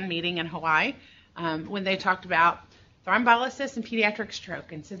AAN meeting in Hawaii when they talked about thrombolysis and pediatric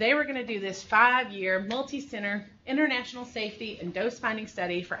stroke. And so they were going to do this 5-year, multi-center, international safety and dose-finding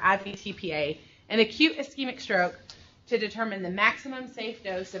study for IV TPA and acute ischemic stroke to determine the maximum safe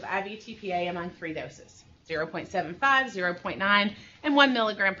dose of IV TPA among 3 doses, 0.75, 0.9, and 1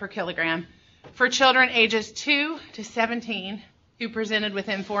 milligram per kilogram for children ages 2 to 17 who presented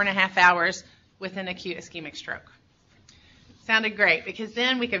within 4.5 hours with an acute ischemic stroke. sounded great, because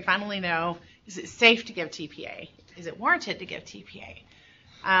then we could finally know, is it safe to give TPA? Is it warranted to give TPA?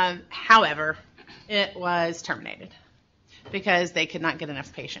 However, it was terminated because they could not get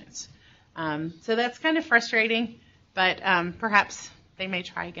enough patients. So that's kind of frustrating, but perhaps they may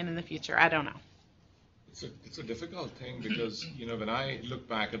try again in the future. I don't know. It's a difficult thing because, when I look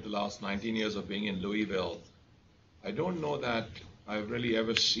back at the last 19 years of being in Louisville, I don't know that I've really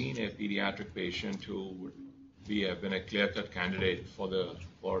ever seen a pediatric patient who would have been a clear-cut candidate for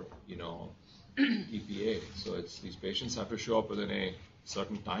EPA. So these patients have to show up within a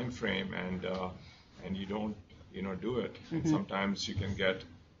certain time frame, and you don't do it. And sometimes you can get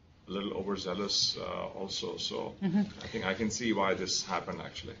a little overzealous also. So I think I can see why this happened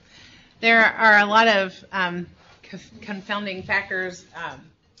actually. There are a lot of confounding factors.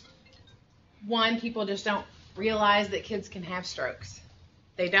 One, people just don't realize that kids can have strokes.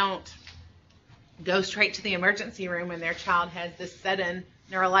 They don't go straight to the emergency room when their child has this sudden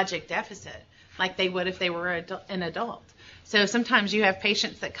neurologic deficit like they would if they were an adult. So sometimes you have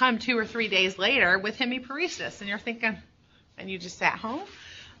patients that come 2 or 3 days later with hemiparesis, and you're thinking, and you just sat home?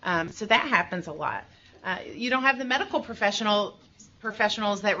 So that happens a lot. You don't have the medical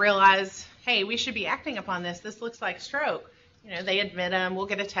professionals that realize, hey, we should be acting upon this. This looks like stroke. They admit them. We'll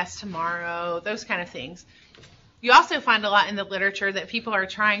get a test tomorrow, those kind of things. You also find a lot in the literature that people are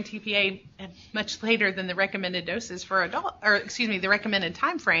trying TPA much later than the recommended doses for the recommended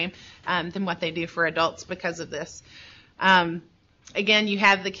time frame than what they do for adults because of this. Again, you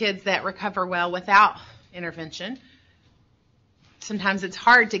have the kids that recover well without intervention. Sometimes it's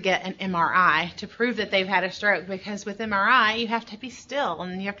hard to get an MRI to prove that they've had a stroke, because with MRI you have to be still,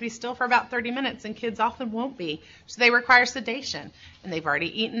 and you have to be still for about 30 minutes, and kids often won't be. So they require sedation, and they've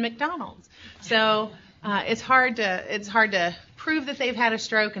already eaten McDonald's. So it's hard to prove that they've had a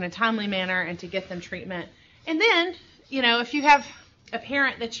stroke in a timely manner and to get them treatment. And then, if you have a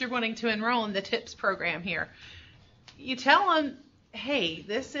parent that you're wanting to enroll in the TIPS program here, you tell them, hey,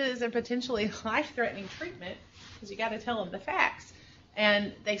 this is a potentially life-threatening treatment, because you got to tell them the facts.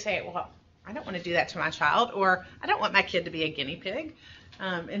 And they say, well, I don't want to do that to my child, or I don't want my kid to be a guinea pig.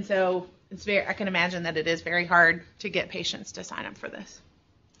 And so I can imagine that it is very hard to get patients to sign up for this.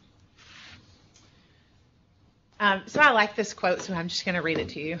 So I like this quote, so I'm just going to read it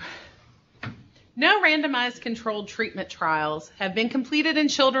to you. No randomized controlled treatment trials have been completed in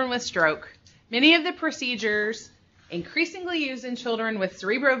children with stroke. Many of the procedures increasingly used in children with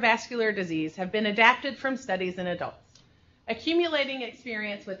cerebrovascular disease have been adapted from studies in adults. Accumulating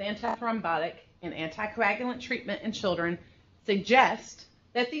experience with antithrombotic and anticoagulant treatment in children suggests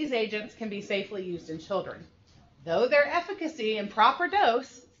that these agents can be safely used in children, though their efficacy and proper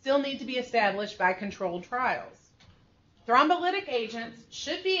dose still need to be established by controlled trials. Thrombolytic agents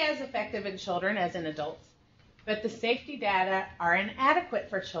should be as effective in children as in adults, but the safety data are inadequate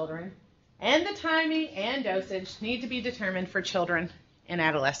for children, and the timing and dosage need to be determined for children and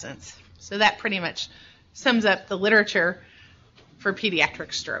adolescents. So that pretty much sums up the literature for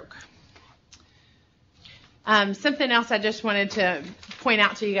pediatric stroke. Something else I just wanted to point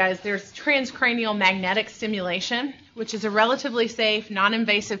out to you guys, there's transcranial magnetic stimulation, which is a relatively safe,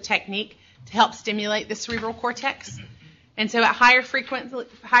 non-invasive technique to help stimulate the cerebral cortex. And so at higher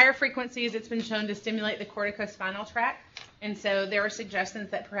frequencies, it's been shown to stimulate the corticospinal tract. And so there are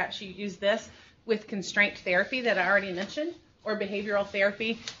suggestions that perhaps you use this with constraint therapy that I already mentioned, or behavioral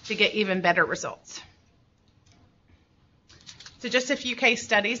therapy, to get even better results. So just a few case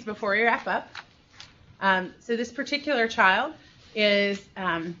studies before we wrap up. So this particular child is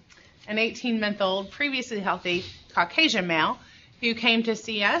an 18-month-old, previously healthy Caucasian male who came to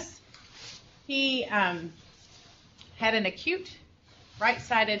see us. He had an acute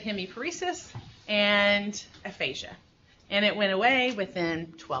right-sided hemiparesis and aphasia. And it went away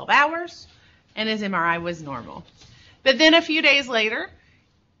within 12 hours, and his MRI was normal. But then a few days later,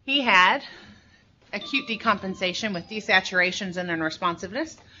 he had acute decompensation with desaturations and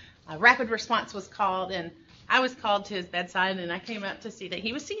unresponsiveness. A rapid response was called, and I was called to his bedside, and I came up to see that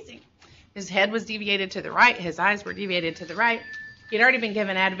he was seizing. His head was deviated to the right. His eyes were deviated to the right. He had already been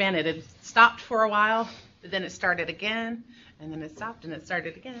given Ativan. It had stopped for a while, but then it started again, and then it stopped, and it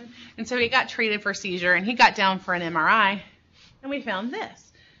started again. And so he got treated for seizure, and he got down for an MRI, and we found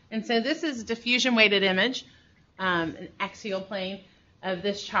this. And so this is a diffusion-weighted image, an axial plane of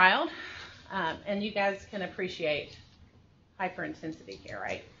this child. And you guys can appreciate hyperintensity here,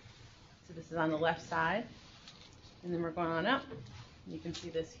 right? So this is on the left side. And then we're going on up. You can see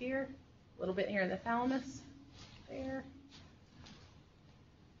this here, a little bit here in the thalamus, there.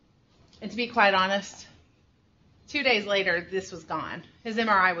 And to be quite honest, 2 days later, this was gone. His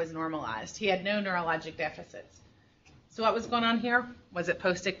MRI was normalized. He had no neurologic deficits. So what was going on here? Was it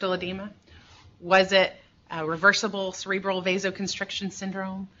postictal edema? Was it reversible cerebral vasoconstriction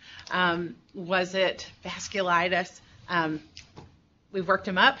syndrome? Was it vasculitis? We've worked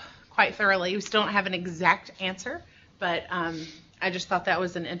him up quite thoroughly. We still don't have an exact answer, but I just thought that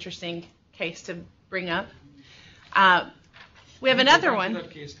was an interesting case to bring up. We have another one.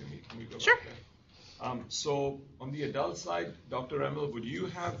 That case, can we go Sure. back there? So on the adult side, Dr. Emmel, would you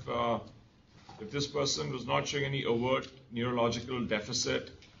have, if this person was not showing any overt neurological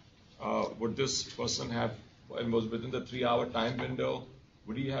deficit, would this person have, and was within the 3-hour time window,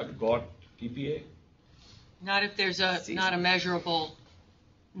 would he have got TPA? Not if there's not a measurable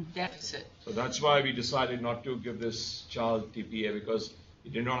deficit. So that's why we decided not to give this child TPA, because he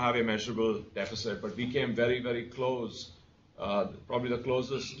did not have a measurable deficit, but we came very, very close, probably the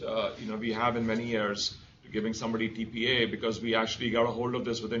closest we have in many years to giving somebody TPA, because we actually got a hold of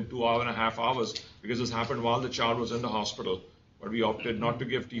this within 2.5 hours, because this happened while the child was in the hospital. But we opted not to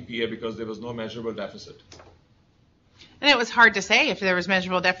give TPA because there was no measurable deficit. And it was hard to say if there was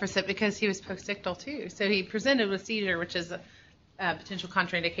measurable deficit because he was postictal too. So he presented with seizure, which is a potential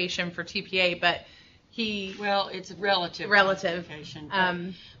contraindication for TPA, but Well, it's a relative. Relative.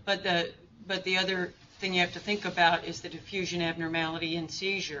 But the other thing you have to think about is the diffusion abnormality in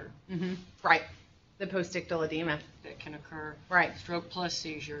seizure Right. The postictal edema. that can occur. Right. Stroke plus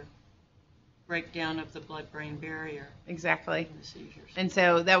seizure, breakdown of the blood-brain barrier Exactly. in the seizures. And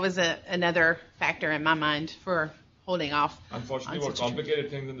so that was another factor in my mind for holding off. Unfortunately, on what such a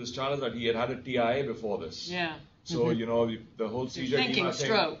complicated things in this child is that he had a TIA before this. Yeah. So, the whole seizure thinking edema thing.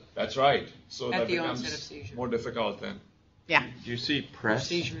 stroke. That's right. So At that the onset of becomes seizure. more difficult then. Yeah. Do you see press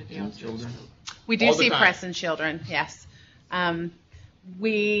Seizure at the in onset of children? We do All the see time. press in children, yes.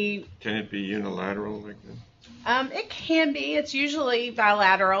 We Can it be unilateral like this? It can be. It's usually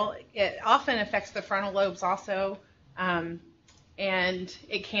bilateral. It often affects the frontal lobes also, and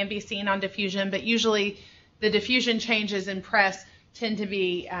it can be seen on diffusion, but usually the diffusion changes in press tend to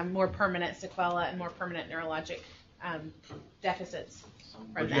be more permanent sequela and more permanent neurologic deficits from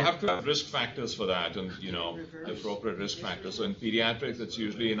But that. you have to have risk factors for that, and the appropriate risk factors. So in pediatrics, it's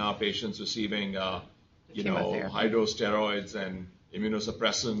usually in our patients receiving, Chemotherapy. high-dose steroids and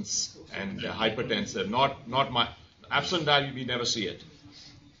immunosuppressants and hypertensive. Absent that, we never see it,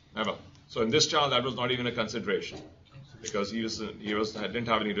 never. So in this child, that was not even a consideration, because he didn't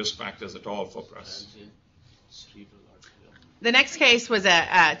have any risk factors at all for press. The next case was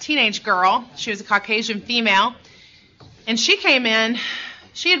a teenage girl. She was a Caucasian female. And she came in.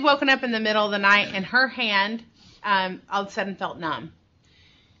 She had woken up in the middle of the night, and her hand all of a sudden felt numb.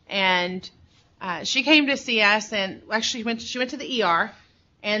 And she came to see us, and actually she went to the ER.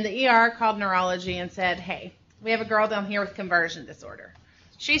 And the ER called Neurology and said, hey, we have a girl down here with conversion disorder.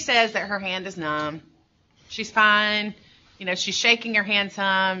 She says that her hand is numb. She's fine. She's shaking her hand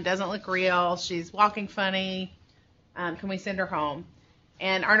some, doesn't look real. She's walking funny. Can we send her home?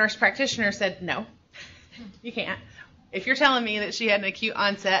 And our nurse practitioner said, no, you can't. If you're telling me that she had an acute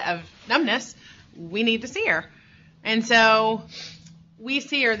onset of numbness, we need to see her. And so we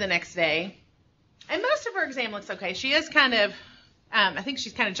see her the next day. And most of her exam looks okay. She is kind of, I think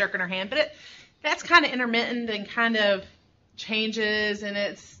she's kind of jerking her hand, but that's kind of intermittent and kind of changes in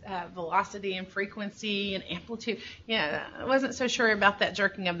its velocity and frequency and amplitude. Yeah, I wasn't so sure about that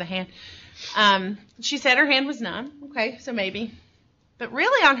jerking of the hand. She said her hand was numb. Okay, so maybe. But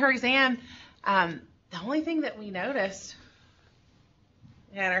really on her exam, the only thing that we noticed,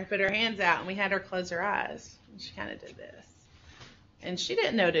 we had her put her hands out and we had her close her eyes. And she kind of did this. And she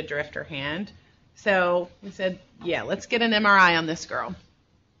didn't know to drift her hand. So we said, yeah, let's get an MRI on this girl.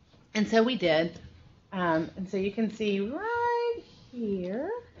 And so we did. And so you can see right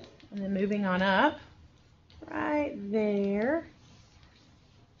here, and then moving on up, right there.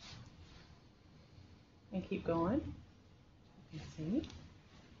 And keep going. You can see.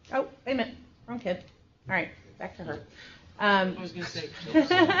 Oh, wait a minute. Wrong kid. All right, back to her. I was going to say.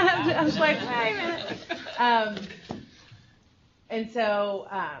 I was like, wait a minute. And so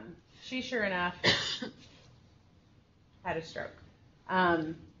she, sure enough, had a stroke.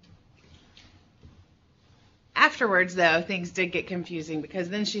 Afterwards, though, things did get confusing because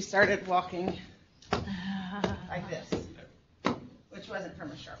then she started walking like this, which wasn't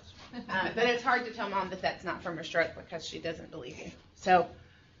from a stroke. But it's hard to tell Mom that that's not from a stroke because she doesn't believe you. So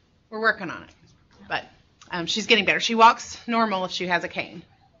we're working on it. But she's getting better. She walks normal if she has a cane.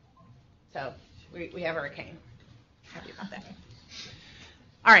 So we have her a cane. Happy about that.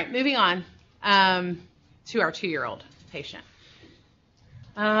 All right, moving on to our 2-year-old patient.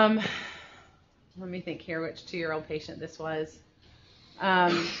 Let me think here which 2-year-old patient this was.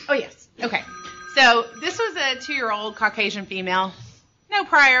 Oh, yes. Okay. So this was a 2-year-old Caucasian female, no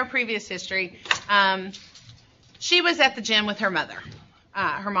previous history. She was at the gym with her mother.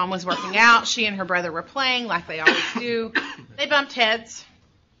 Her mom was working out. She and her brother were playing like they always do. They bumped heads.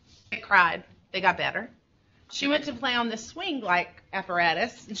 They cried. They got better. She went to play on this swing-like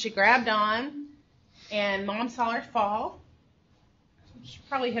apparatus, and she grabbed on, and Mom saw her fall. She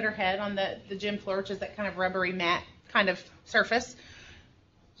probably hit her head on the gym floor, which is that kind of rubbery mat kind of surface.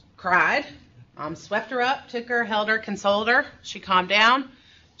 Cried. Mom swept her up, took her, held her, consoled her. She calmed down.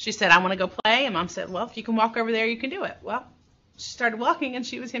 She said, I want to go play. And Mom said, well, if you can walk over there, you can do it. Well, she started walking, and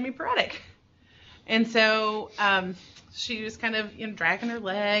she was hemiparetic. And so she was kind of dragging her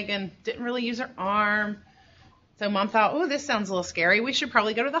leg and didn't really use her arm. So Mom thought, oh, this sounds a little scary. We should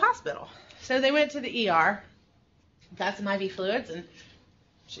probably go to the hospital. So they went to the ER, got some IV fluids, and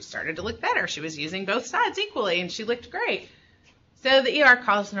she started to look better. She was using both sides equally, and she looked great. So the ER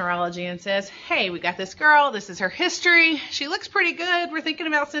calls Neurology and says, hey, we got this girl. This is her history. She looks pretty good. We're thinking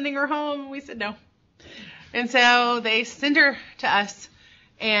about sending her home. We said no. And so they send her to us,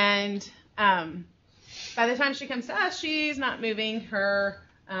 and by the time she comes to us, she's not moving her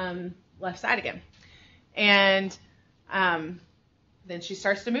left side again. And then she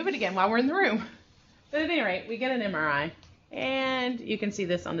starts to move it again while we're in the room. But at any rate, we get an MRI, and you can see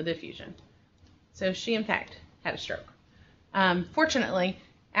this on the diffusion. So she, in fact, had a stroke. Fortunately,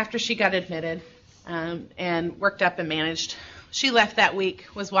 after she got admitted and worked up and managed, she left that week,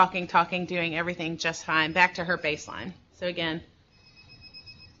 was walking, talking, doing everything just fine, back to her baseline. So again,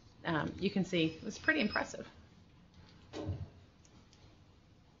 you can see it was pretty impressive.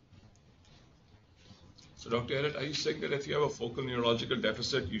 So, Dr. Ehret, are you saying that if you have a focal neurological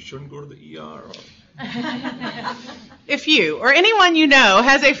deficit, you shouldn't go to the ER? Or? If you or anyone you know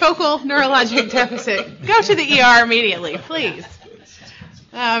has a focal neurologic deficit, go to the ER immediately, please.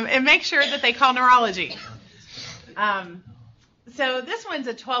 And make sure that they call neurology. So this one's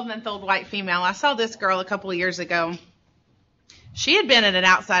a 12-month-old white female. I saw this girl a couple of years ago. She had been at an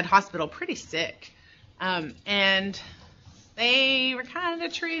outside hospital pretty sick. And they were kind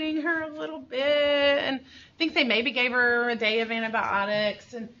of treating her a little bit. And I think they maybe gave her a day of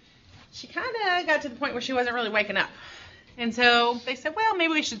antibiotics. And she kind of got to the point where she wasn't really waking up. And so they said, well,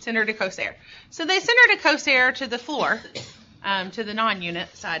 maybe we should send her to COSAIR. So they sent her to COSAIR to the floor, to the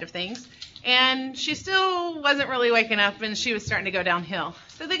non-unit side of things. And she still wasn't really waking up, and she was starting to go downhill.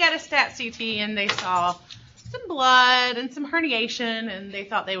 So they got a stat CT, and they saw some blood and some herniation, and they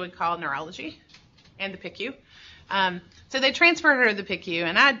thought they would call neurology and the PICU. So they transferred her to the PICU,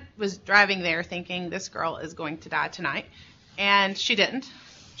 and I was driving there thinking this girl is going to die tonight. And she didn't,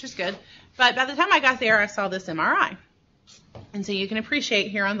 which is good. But by the time I got there, I saw this MRI. And so you can appreciate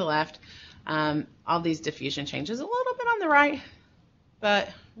here on the left all these diffusion changes, a little bit on the right, but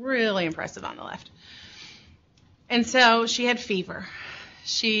really impressive on the left. And so she had fever.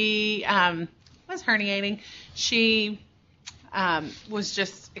 She was herniating. She was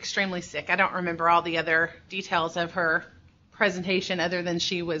just extremely sick. I don't remember all the other details of her presentation other than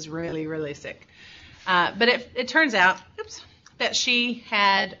she was really, really sick. But it turns out that she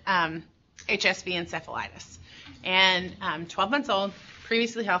had HSV encephalitis. And 12 months old,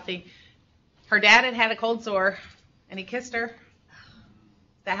 previously healthy. Her dad had had a cold sore, and he kissed her.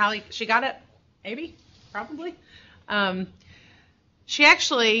 Is that how she got it? Maybe, probably. She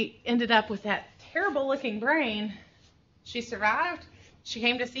actually ended up with that terrible-looking brain. She survived. She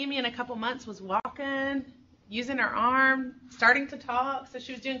came to see me in a couple months, was walking, using her arm, starting to talk, so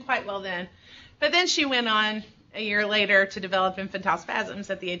she was doing quite well then. But then she went on a year later to develop infantile spasms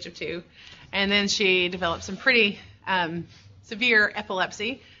at the age of 2, and then she developed some pretty severe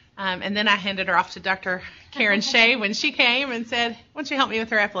epilepsy. And then I handed her off to Dr. Karen Shea when she came and said, why don't you help me with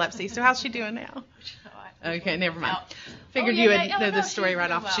her epilepsy? So how's she doing now? Okay, never mind. Figured you would know this story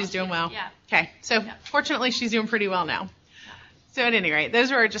right off. She's doing well. Yeah. Okay, so fortunately she's doing pretty well now. So at any rate,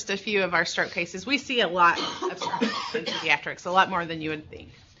 those were just a few of our stroke cases. We see a lot of stroke in pediatrics, a lot more than you would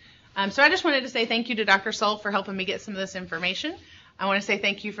think. So I just wanted to say thank you to Dr. Soul for helping me get some of this information. I want to say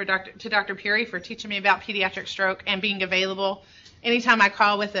thank you to Dr. Peary for teaching me about pediatric stroke and being available anytime I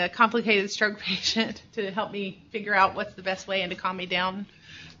call with a complicated stroke patient to help me figure out what's the best way and to calm me down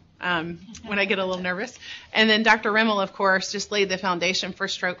when I get a little nervous. And then Dr. Rimmel, of course, just laid the foundation for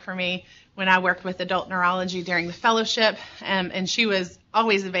stroke for me when I worked with adult neurology during the fellowship. And she was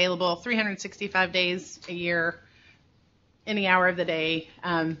always available 365 days a year, any hour of the day,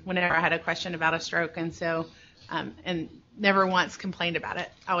 whenever I had a question about a stroke. And so, and never once complained about it.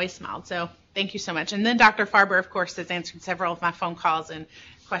 Always smiled. So thank you so much. And then Dr. Farber, of course, has answered several of my phone calls and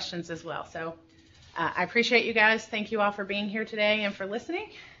questions as well. So I appreciate you guys. Thank you all for being here today and for listening.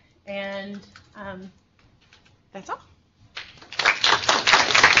 And that's all.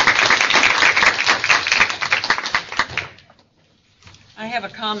 I have a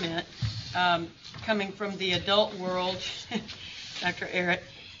comment coming from the adult world, Dr. Ehret.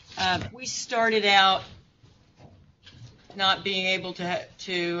 We started out not being able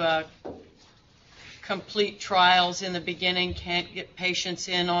to complete trials in the beginning, can't get patients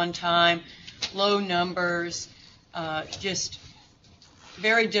in on time, low numbers, just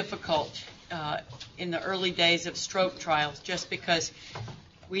very difficult in the early days of stroke trials, just because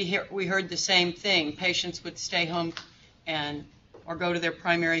we heard the same thing. Patients would stay home or go to their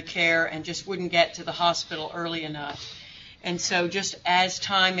primary care and just wouldn't get to the hospital early enough. And so just as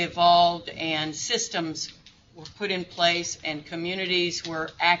time evolved and systems were put in place and communities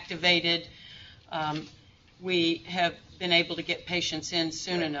were activated, we have been able to get patients in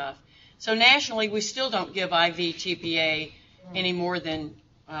soon enough. So nationally, we still don't give IV TPA any more than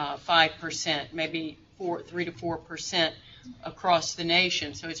 5%, maybe 3 to 4% across the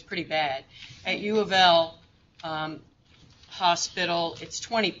nation, so it's pretty bad. At U of L Hospital, it's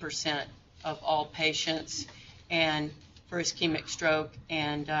 20% of all patients and for ischemic stroke,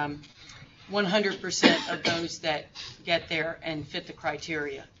 and 100% of those that get there and fit the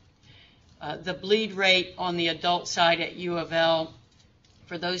criteria. The bleed rate on the adult side at U of L,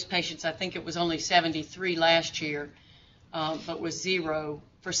 for those patients, I think it was only 73 last year, but was 0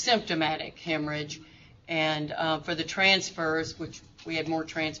 for symptomatic hemorrhage. And for the transfers, which we had more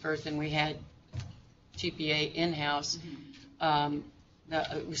transfers than we had TPA in-house,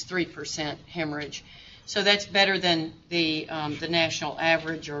 it was 3% hemorrhage. So that's better than the national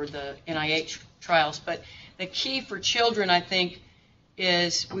average or the NIH trials. But the key for children, I think,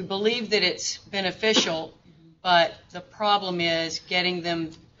 is we believe that it's beneficial, but the problem is getting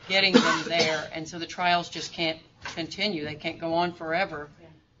them there, and so the trials just can't continue. They can't go on forever.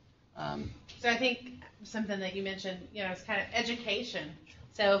 So I think something that you mentioned, is kind of education.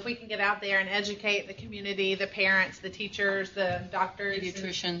 So if we can get out there and educate the community, the parents, the teachers, the doctors,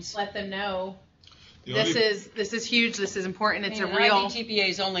 Pediatricians, let them know this is huge. This is important. It's a real. IV TPA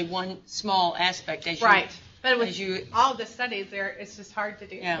is only one small aspect, right. But with all the studies there, it's just hard to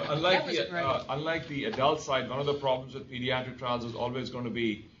do. Yeah. Unlike the adult side, one of the problems with pediatric trials is always going to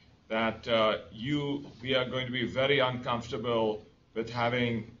be that we are going to be very uncomfortable with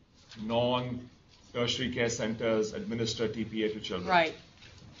having non-tertiary care centers administer TPA to children. Right.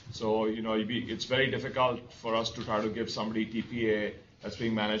 So, it's very difficult for us to try to give somebody TPA that's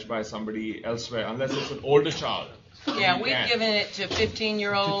being managed by somebody elsewhere, unless it's an older child. Yeah, we've given it to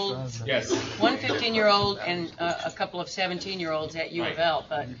 15-year-olds. Yes. One 15-year-old and a couple of 17-year-olds at U of L.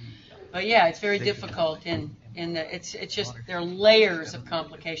 But yeah, it's very difficult, it's just there are layers of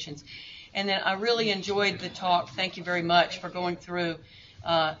complications. And then I really enjoyed the talk. Thank you very much for going through,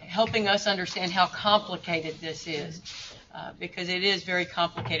 helping us understand how complicated this is, because it is very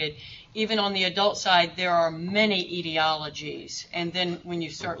complicated. Even on the adult side, there are many etiologies, and then when you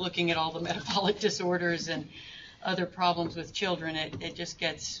start looking at all the metabolic disorders and other problems with children, it just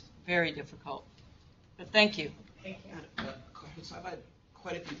gets very difficult. But thank you. Thank you. So I've had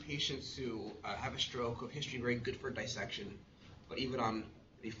quite a few patients who have a stroke, who have history very good for dissection, but even on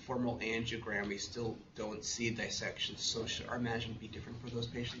a formal angiogram, we still don't see dissection. So should our management be different for those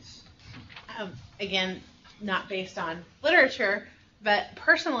patients? Again, not based on literature, but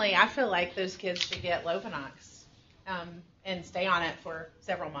personally, I feel like those kids should get Lovenox and stay on it for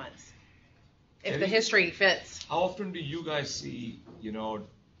several months if the history fits. How often do you guys see,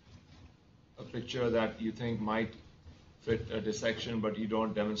 a picture that you think might fit a dissection, but you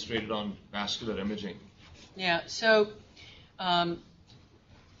don't demonstrate it on vascular imaging? Yeah, so of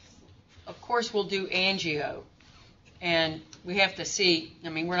course we'll do angio, and we have to see,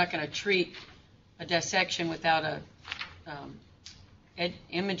 we're not going to treat a dissection without a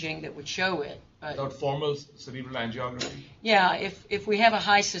imaging that would show it. But without formal cerebral angiography? Yeah, if we have a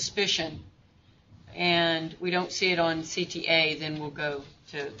high suspicion and we don't see it on CTA, then we'll go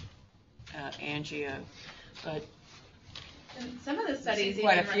to angio. But and some of the studies,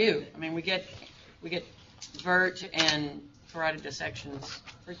 quite a few. We get vert and carotid dissections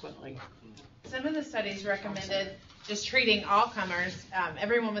frequently. Some of the studies recommended just treating all comers,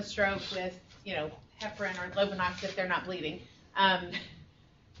 everyone with stroke with heparin or Lovenox if they're not bleeding,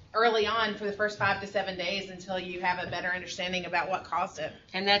 early on for the first 5 to 7 days until you have a better understanding about what caused it.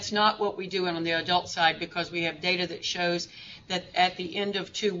 And that's not what we do on the adult side, because we have data that shows that at the end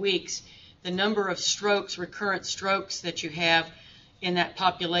of 2 weeks, the number of strokes, recurrent strokes that you have in that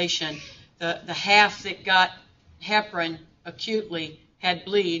population, the half that got heparin acutely had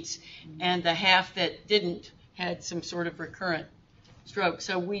bleeds, and the half that didn't had some sort of recurrent stroke.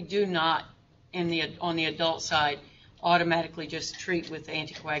 So we do not, on the adult side, automatically just treat with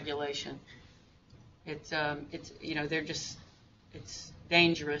anticoagulation. It's it's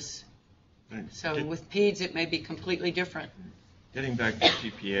dangerous. So with peds, it may be completely different. Getting back to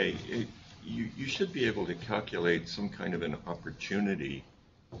TPA, you should be able to calculate some kind of an opportunity,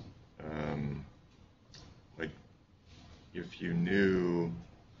 like if you knew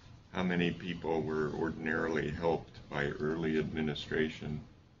how many people were ordinarily helped by early administration,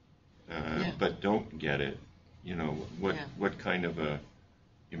 but don't get it. What kind of a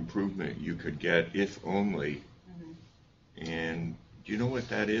improvement you could get, if only. And do you know what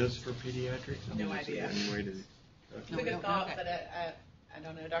that is for pediatrics? No idea. Any way to We could thought, but I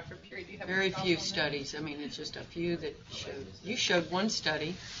don't know. Dr. Puri, do you have Very any thoughts few on that? studies. I mean, it's just a few that showed. You showed one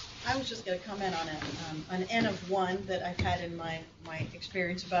study. I was just going to comment on an N of 1 that I've had in my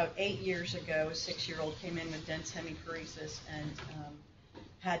experience. About 8 years ago, a 6-year-old came in with dense hemiparesis and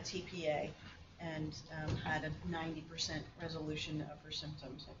had TPA and had a 90% resolution of her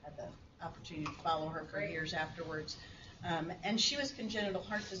symptoms. I had the opportunity to follow her for years afterwards. And she was congenital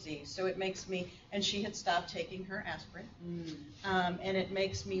heart disease, so it makes me, and she had stopped taking her aspirin, and it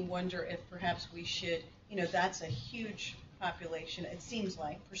makes me wonder if perhaps we should, that's a huge population, it seems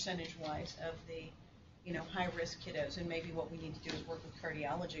like, percentage-wise, of the, high-risk kiddos, and maybe what we need to do is work with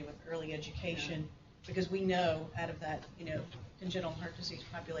cardiology, with early education, because we know out of that, congenital heart disease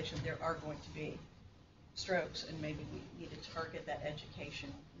population, there are going to be strokes, and maybe we need to target that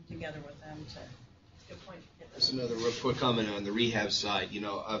education together with them to. Good point. Just another real quick comment on the rehab side.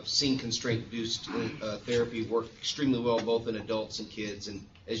 I've seen constraint-induced therapy work extremely well both in adults and kids, and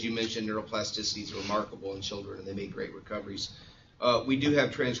as you mentioned, neuroplasticity is remarkable in children, and they make great recoveries. We do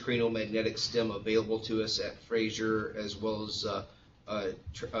have transcranial magnetic stim available to us at Frazier, as well as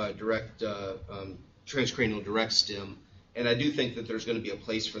transcranial direct stim, and I do think that there's going to be a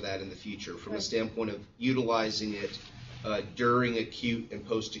place for that in the future from a standpoint of utilizing it during acute and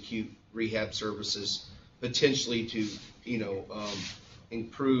post-acute rehab services, potentially to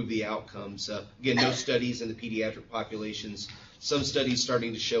improve the outcomes. Again, no studies in the pediatric populations. Some studies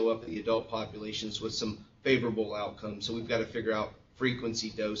starting to show up in the adult populations with some favorable outcomes. So we've got to figure out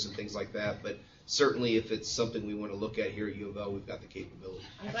frequency, dose, and things like that. But certainly, if it's something we want to look at here at U of L, we've got the capability.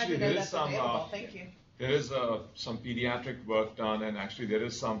 I'm glad to know that's available. Thank you. There is some pediatric work done, and actually there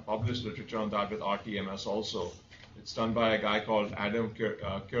is some published literature on that with RTMS also. It's done by a guy called Adam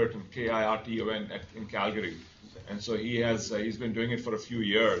Kirton, Kirton, in Calgary. And so he's been doing it for a few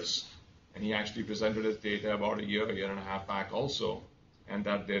years, and he actually presented his data about a year and a half back also, and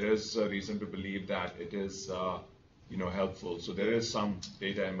that there is a reason to believe that it is helpful. So there is some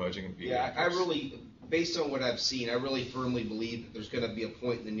data emerging in pediatrics. Yeah, I really, based on what I've seen, I really firmly believe that there's going to be a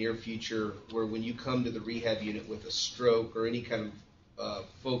point in the near future where when you come to the rehab unit with a stroke or any kind of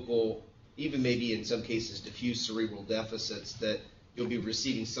focal, even maybe in some cases diffuse cerebral deficits, that you'll be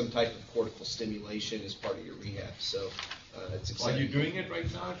receiving some type of cortical stimulation as part of your rehab. So it's exciting. Are you doing it right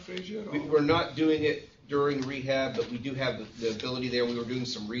now at Frazier? We're not doing it during rehab, but we do have the ability there. We were doing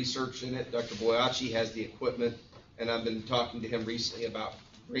some research in it. Dr. Boyachi has the equipment, and I've been talking to him recently about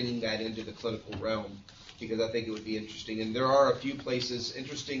bringing that into the clinical realm because I think it would be interesting. And there are a few places,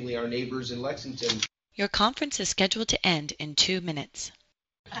 interestingly, our neighbors in Lexington. Your conference is scheduled to end in 2 minutes.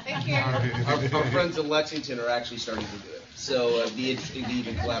 Thank you. Our friends in Lexington are actually starting to do it. So it'd be interesting to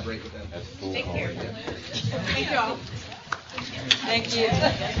even collaborate with them. Take care. Thank you all. Thank you.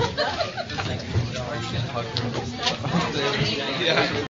 Yeah.